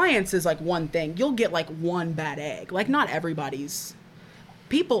clients is like one thing. You'll get like one bad egg. Like not everybody's.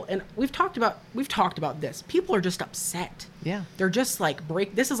 People, and we've talked about this. People are just upset. Yeah. They're just like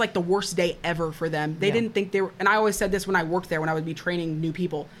this is like the worst day ever for them. They Yeah. didn't think they were, and I always said this when I worked there, when I would be training new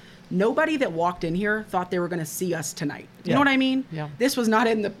people. Nobody that walked in here thought they were going to see us tonight. You Yeah. know what I mean? Yeah. This was not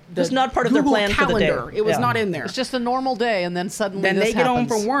in the It's not part of their Google plan for the day. calendar. It was Yeah. not in there. It's just a normal day, and then suddenly Then this they get home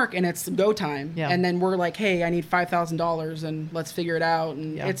happens. from work and it's go time. Yeah. And then we're like, hey, I need $5,000 and let's figure it out.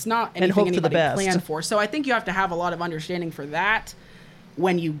 And Yeah. it's not And anything hope for the anybody best. planned for. So I think you have to have a lot of understanding for that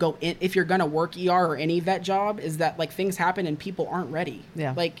when you go in. If you're going to work ER or any vet job, is that like things happen and people aren't ready.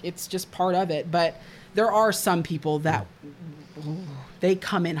 Yeah. Like it's just part of it. But there are some people that they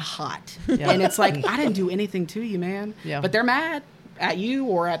come in hot. Yeah. And it's like, I didn't do anything to you, man. Yeah. But they're mad at you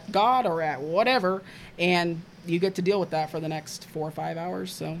or at God or at whatever. And you get to deal with that for the next 4 or 5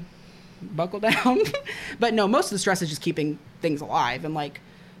 hours. So buckle down. But no, most of the stress is just keeping things alive and like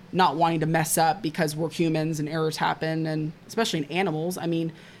not wanting to mess up because we're humans and errors happen. And especially in animals, I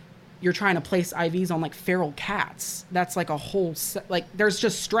mean, you're trying to place IVs on like feral cats. That's like a whole, like there's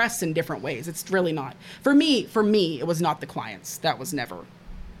just stress in different ways. It's really not, for me, it was not the clients. That was never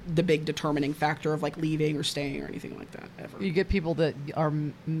the big determining factor of like leaving or staying or anything like that ever. You get people that are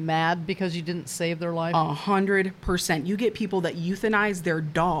mad because you didn't save their life. 100%. You get people that euthanize their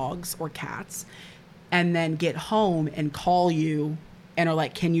dogs or cats and then get home and call you and are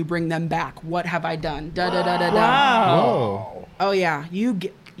like, can you bring them back? What have I done? Da da da da da. Whoa. Oh yeah,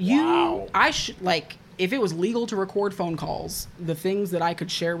 I should, like, if it was legal to record phone calls, the things that I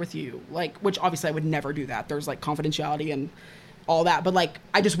could share with you, like, which obviously I would never do that. There's like confidentiality and all that, but like,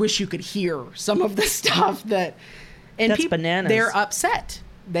 I just wish you could hear some of the stuff that, and That's bananas. They're upset.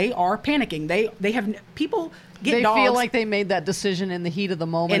 They are panicking. They have people get They dogs feel like they made that decision in the heat of the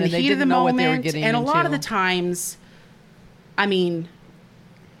moment, in the and they heat of didn't the know moment, what they were getting and into. a lot of the times, I mean,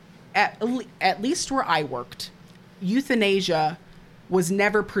 at least where I worked, euthanasia was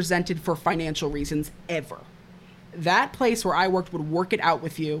never presented for financial reasons ever. That place where I worked would work it out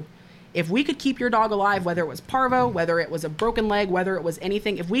with you. If we could keep your dog alive, whether it was parvo, whether it was a broken leg, whether it was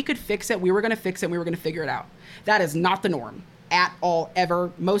anything, if we could fix it, we were going to fix it and we were going to figure it out. That is not the norm at all,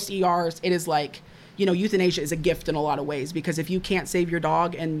 ever. Most ERs, it is like, you know, euthanasia is a gift in a lot of ways, because if you can't save your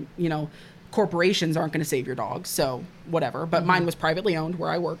dog, and, you know, corporations aren't going to save your dog, so whatever. But mine was privately owned where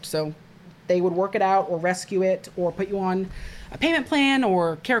I worked, so they would work it out or rescue it or put you on a payment plan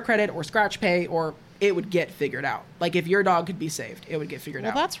or care credit or scratch pay, or it would get figured out. Like if your dog could be saved, it would get figured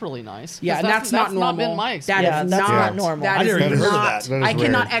Well, out. that's really nice. 'cause Yeah, and that's not normal. been my That experience. Yeah, is that's not normal. That I is never even heard of not. that. That is I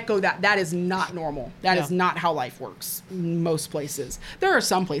cannot rare. echo that. That is not normal. That is Yeah. not how life works. In most places, there are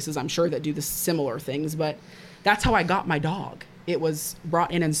some places I'm sure that do the similar things, but that's how I got my dog. It was brought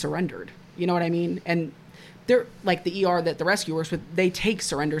in and surrendered. You know what I mean? And they're like the ER that the rescue works with. They take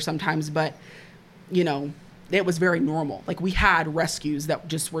surrender sometimes, but you know, it was very normal. Like we had rescues that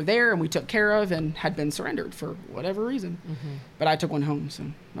just were there and we took care of and had been surrendered for whatever reason. But I took one home, so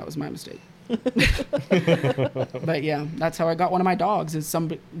that was my mistake. But yeah, that's how I got one of my dogs.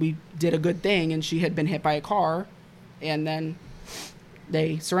 We did a good thing and she had been hit by a car, and then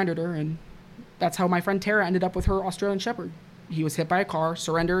they surrendered her, and that's how my friend Tara ended up with her Australian Shepherd. He was hit by a car,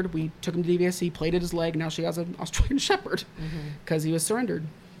 surrendered. We took him to DVSC, plated his leg. Now she has an Australian Shepherd because he was surrendered.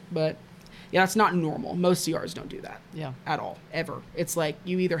 But yeah, that's not normal. Most CRs don't do that. Yeah. At all, ever. It's like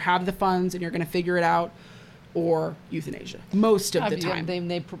you either have the funds and you're going to figure it out, or euthanasia. Most of the time.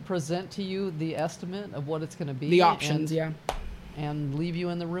 They present to you the estimate of what it's going to be. The options, yeah. And leave you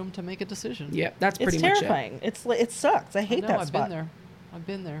in the room to make a decision. Yeah, that's pretty It's much terrifying. It sucks. I hate that I've spot. been there. I've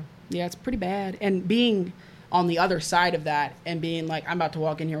been there. Yeah, it's pretty bad. And being on the other side of that and being like, I'm about to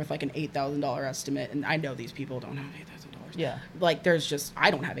walk in here with like an $8,000 estimate, and I know these people don't have $8,000. Yeah. Like there's just,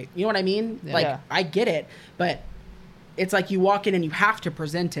 I don't have it. You know what I mean? Yeah. Like Yeah. I get it, but it's like you walk in and you have to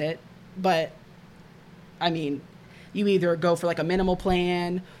present it. But I mean, you either go for like a minimal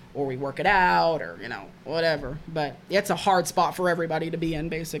plan or we work it out or, whatever. But it's a hard spot for everybody to be in,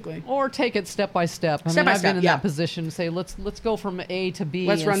 basically. Or take it step by step. Step by I've step, been in yeah. that position. Say, let's go from A to B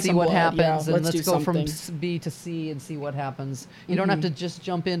Let's and run see some what blood, happens, yeah. and Let's let's do go from something. B to C and see what happens. You don't have to just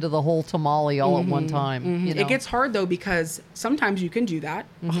jump into the whole tamale all at one time. You know? It gets hard though, because sometimes you can do that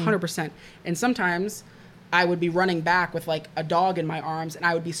 100%. And sometimes I would be running back with like a dog in my arms and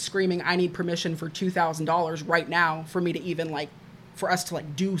I would be screaming, I need permission for $2,000 right now for me to even for us to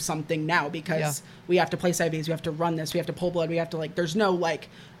do something now, because we have to place IVs, we have to run this, we have to pull blood, we have to there's no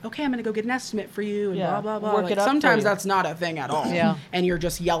okay, I'm gonna go get an estimate for you and Yeah. blah blah blah. Work it up for Sometimes you. that's not a thing at all. Yeah. And you're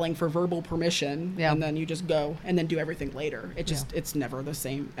just yelling for verbal permission, Yeah. and then you just go and then do everything later. It's never the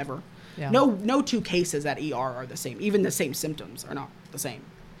same ever. Yeah. No two cases at ER are the same. Even the same symptoms are not the same.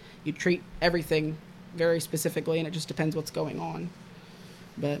 You treat everything very specifically, and it just depends what's going on.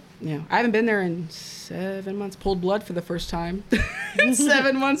 But yeah, I haven't been there in 7 months. Pulled blood for the first time in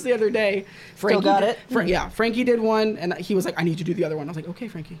 7 months the other day. Frankie got did- it? Frankie did one, and he was like, "I need you to do the other one." I was like, "Okay,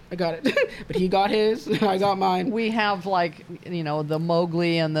 Frankie, I got it." But he got his, I got mine. We have the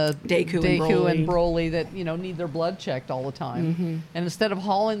Mowgli and the Deku and and Broly that need their blood checked all the time. And instead of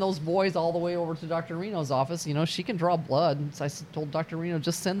hauling those boys all the way over to Dr. Reno's office, she can draw blood. So I told Dr. Reno,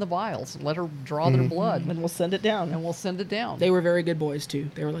 just send the vials, let her draw their blood, And we'll send it down. and we'll send it down. They were very good boys too.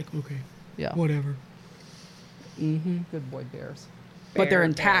 They were like, "Okay, yeah, whatever." good boy bears. But they're Bear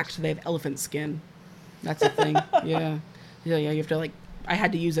intact. bears. They have elephant skin. That's the thing. Yeah. You have to I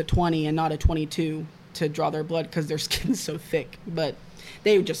had to use a 20 and not a 22 to draw their blood because their skin's so thick. But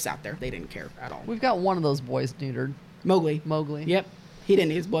they just sat there. They didn't care at all. We've got one of those boys neutered. Mowgli. Yep. He didn't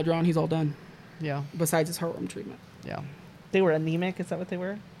need his blood drawn. He's all done. Yeah. Besides his heartworm treatment. Yeah. They were anemic. Is that what they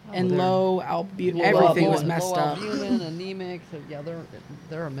were? And they're- low albumin. Low Everything albumin, was messed low up. albumin, anemic. Yeah,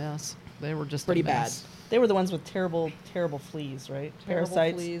 they're a mess. They were just Pretty a mess. They were the ones with terrible fleas, right? Terrible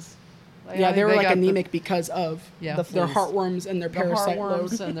Parasites. fleas. Yeah, they were got anemic because of Yeah. the their fleas. heartworms and their the parasite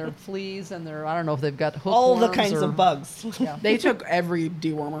heartworms load. and their fleas and their I don't know if they've got hookworms All the kinds or, of bugs. Yeah. They took every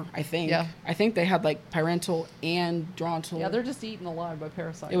dewormer, I think. Yeah. I think they had parental and drontal. Yeah, they're just eaten alive by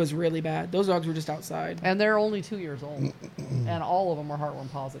parasites. It was really bad. Those dogs were just outside. and they're only 2 years old, and all of them are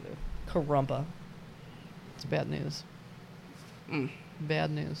heartworm positive. Carumba. It's bad news.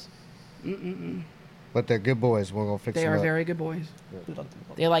 Bad news. But they're good boys. We're gonna fix They them are up. very good boys.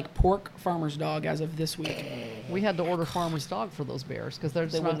 They like pork farmer's dog as of this week. We had to order farmer's dog for those bears because they're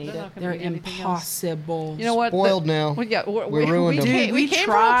They just wouldn't not, eat they're it. not going They're to eat anything else. impossible. You know what? Spoiled now. Well, yeah, We ruined them. Dude, we we came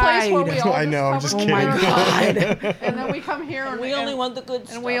from a place where we tried. all I know, I'm just just covered Oh my in god. and then we come here and We only want the good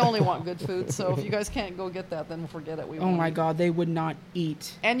stuff. and we only want good food. So if you guys can't go get that, then forget it. We Oh won't my eat. god, they would not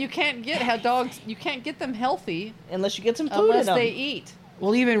eat. And you can't get dogs. You can't get them healthy Unless you get some food unless in them. they eat.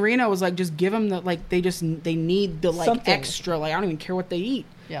 Well, even Reno was like, just give them the they need the Something. extra. I don't even care what they eat.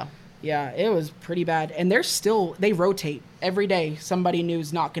 Yeah. Yeah, it was pretty bad. And they rotate every day. Somebody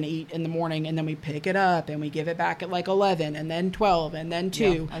new's not going to eat in the morning, and then we pick it up and we give it back at 11 and then 12 and then 2.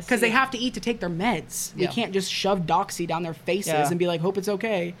 Yeah, I Because they see. have to eat to take their meds. Yeah. They can't just shove Doxy down their faces Yeah. and be like, hope it's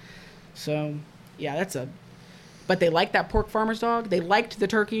okay. So, yeah, but they liked that pork farmer's dog. They liked the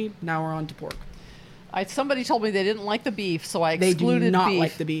turkey. Now we're on to pork. Somebody told me they didn't like the beef, so I They do excluded not beef.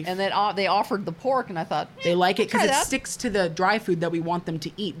 like the beef. And then they offered the pork, and I thought They like it because try it that. sticks to the dry food that we want them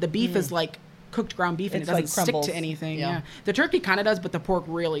to eat. The beef is like cooked ground beef, and It's it doesn't like stick crumbles. to anything. Yeah. Yeah. The turkey kind of does, but the pork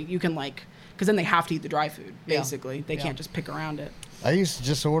really, you can because then they have to eat the dry food, Yeah. basically. They Yeah. can't just pick around it. I used to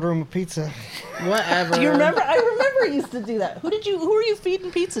just order him a pizza. Whatever. Do you remember? I remember you used to do that. Who were you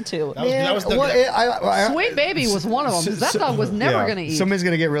feeding pizza to? That was the, Sweet Baby was one of them. That dog was never going to eat. Somebody's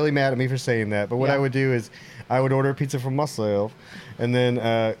going to get really mad at me for saying that. But what I would do is I would order a pizza from myself, and then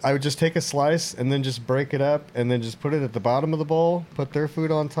I would just take a slice and then just break it up and then just put it at the bottom of the bowl, put their food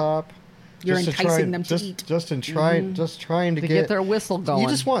on top. You're just enticing them to eat. Just trying to get their whistle going. You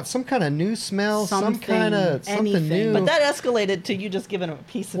just want some kind of new smell, some kind of something anything. new. But that escalated to you just giving him a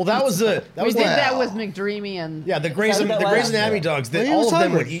piece of well, that was pizza. the We did that with McDreamy and the Grey's Anatomy dogs. That Well, he all was of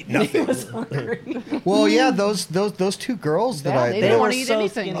them hungry. would eat nothing. Well, yeah, those two girls that they didn't want to eat so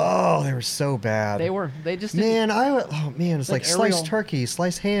anything. skinny. oh, they were so bad. They just didn't. Man, it's like sliced Ariel. turkey,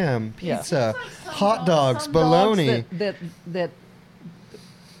 sliced ham, Yeah. pizza, Some hot dogs, some bologna. dogs that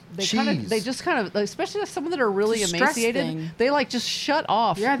Cheese. they just kind of, especially some that are really It's a stress emaciated, thing. they like just shut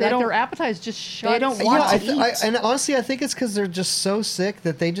off. Yeah, they like don't- their appetites just shut. they don't off. want Yeah, to eat. and honestly, I think it's because they're just so sick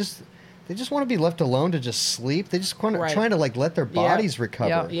that they just want to be left alone to just sleep. They just want Right. trying to like let their bodies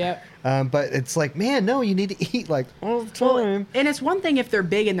recover. Yep. But it's like, man, no, you need to eat like all the Well, time. and it's one thing if they're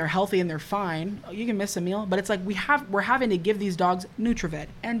big and they're healthy and they're fine, you can miss a meal. But it's like we're having to give these dogs Nutrivet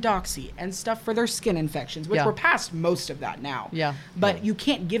and Doxy and stuff for their skin infections, which Yeah. we're past most of that now. Yeah. But you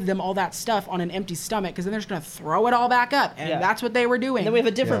can't give them all that stuff on an empty stomach because then they're just gonna throw it all back up, and Yeah. that's what they were doing. And then we have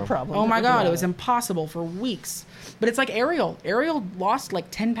a different Yeah. problem. Oh my Different God, it problem. was impossible for weeks. But it's like Ariel. Ariel lost like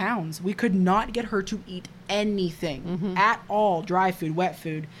 10 pounds. We could not get her to eat anything at all. Dry food, wet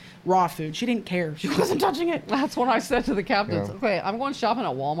food, raw food. She didn't care. She wasn't touching it. That's what I said to the captains. Yeah. Okay, I'm going shopping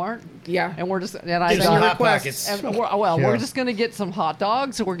at Walmart. Yeah. And we're just and I Get said, some your hot requests. pockets. and Yeah. we're just gonna get some hot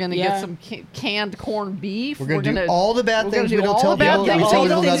dogs. We're gonna Yeah. get some canned corned beef. We're gonna do all the bad we're gonna things do we don't all tell the bad people. things We all tell we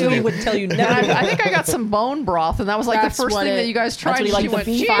the people don't not things to we do. would tell you And no. I think I got some bone broth, and that was like That's the first what thing it- that you guys tried. what he She liked, the went,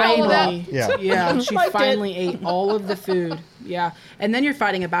 beef. "She ate all of that." Finally. Yeah. Yeah, she Liked it. finally ate all of the food. Yeah. And then you're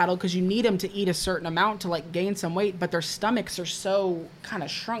fighting a battle because you need them to eat a certain amount to like gain some weight, but their stomachs are so kind of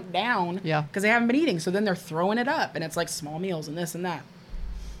shrunk down Yeah. because they haven't been eating. So then they're throwing it up and it's like small meals and this and that.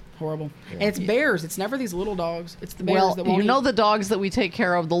 Horrible. And it's bears. It's never these little dogs. It's the bears Well, that won't you know eat. the dogs that we take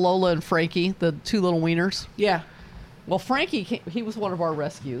care of, the Lola and Frankie, the two little wieners. Yeah. Well, Frankie, he was one of our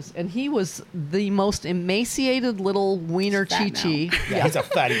rescues, and he was the most emaciated little wiener He's fat chi-chi. Yeah, he's a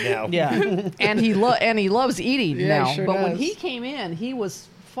fatty now. Yeah. and he loves eating Yeah, now. he sure but when does. he came in, he was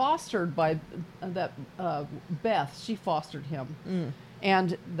fostered by that Beth. She fostered him,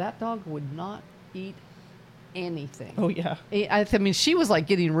 and that dog would not eat anything. Oh yeah. I mean, she was like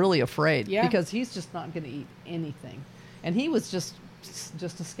getting really afraid Yeah. because he's just not going to eat anything, and he was just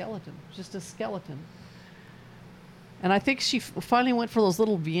a skeleton, And I think she finally went for those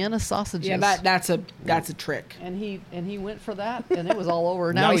little Vienna sausages. Yeah, that's a trick. And he went for that, and it was all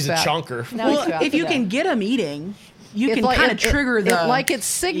over. Now he's a fat. chunker. Now he's Well, fat. if you Yeah. can get them eating, you It's can like- kind of trigger the like it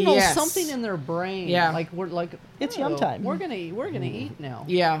signals Yes. something in their brain. Yeah. like we're like It's yum "Oh, time." We're gonna eat now.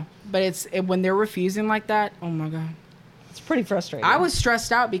 Yeah, but when they're refusing like that, oh my God. It's pretty frustrating. I was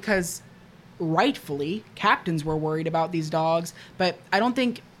stressed out because rightfully captains were worried about these dogs, but I don't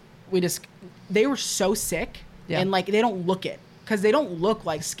think they were so sick Yeah. and like they don't look it because they don't look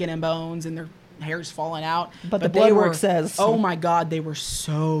like skin and bones and their hair's falling out. But the they blood work were- says. Oh my God, they were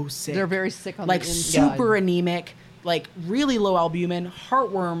so sick. They're very sick on like the inside. super anemic, like really low albumin,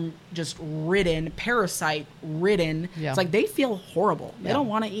 heartworm just ridden, parasite ridden. Yeah. It's like they feel horrible. They Yeah. don't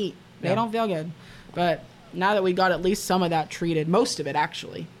want to eat. They Yeah. don't feel good. But now that we got at least some of that treated, most of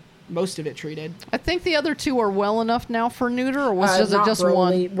it treated. I think the other two are well enough now for neuter, or was it Not just Broly.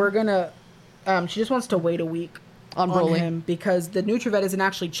 one We're gonna. She just wants to wait a week on Broly? him because the Nutrivet isn't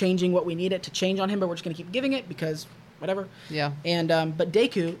actually changing what we need it to change on him, but we're just gonna keep giving it because whatever. Yeah, And but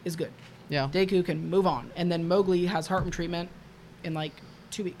Deku is good. yeah. Deku can move on, and then Mowgli has heartworm treatment in like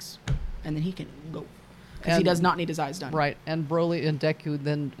 2 weeks, and then he can go because he And- does not need his eyes done. Right, and Broly and Deku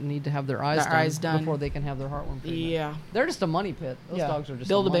then need to have their eyes, Their eyes done. before they can have their heartworm treatment. Yeah. They're just a money pit. Those Yeah. dogs are just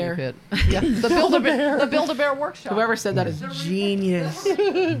Build a a money bear. pit. Yeah, the Build-A-Bear workshop. Whoever said that is genius.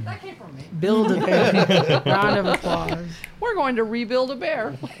 that came from me. Build a bear. Round of applause. We're going to rebuild a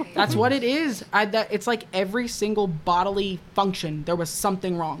bear. That's what it is. It's like every single bodily function, there was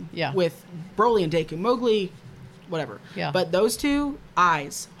something wrong Yeah. with Broly and Deku. Mowgli, whatever. Yeah. But those two,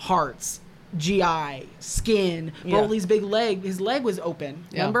 eyes, hearts, GI, skin, Yeah. Broly's big leg, his leg was open.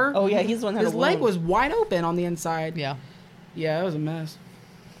 Yeah. Remember? Oh yeah, he's the one that had His a leg wound. was wide open on the inside. Yeah, Yeah, it was a mess.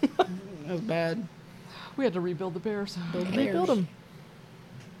 It was bad. we had to rebuild the bears. Rebuild him.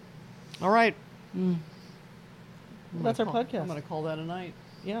 All right. That's our I'm podcast. going to call that a night.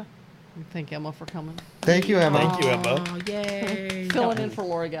 Yeah. Thank Emma for coming. Thank you, Emma. Thank you, Emma. Oh, yay. Filling in for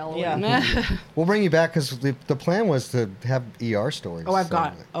Laura Galloway. Yeah. We'll bring you back because the plan was to have ER stories. I've so-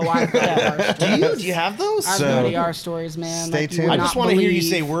 got ER Do stories. you have those? I've So- got ER stories, man. Stay like you tuned. would I just not want to hear you believe.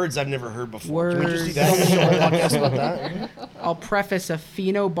 say words I've never heard before. Can we just do Words. that? Show a podcast about that? I'll preface a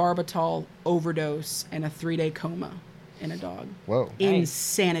phenobarbital overdose and a 3-day coma in a dog. Whoa.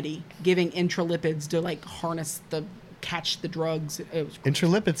 Insanity. Giving intralipids to like catch the drugs. It was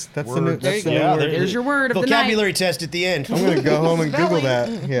Intralipids. That's the new. Words. That's the Yeah, new there- word. There's your word of the night. Vocabulary test at the end. I'm gonna go home and Google that.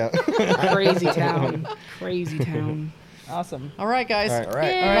 Yeah. Crazy town. Crazy town. Awesome. All right, guys. All right. All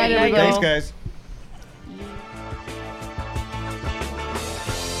right. All right, Night, everybody. Thanks, guys.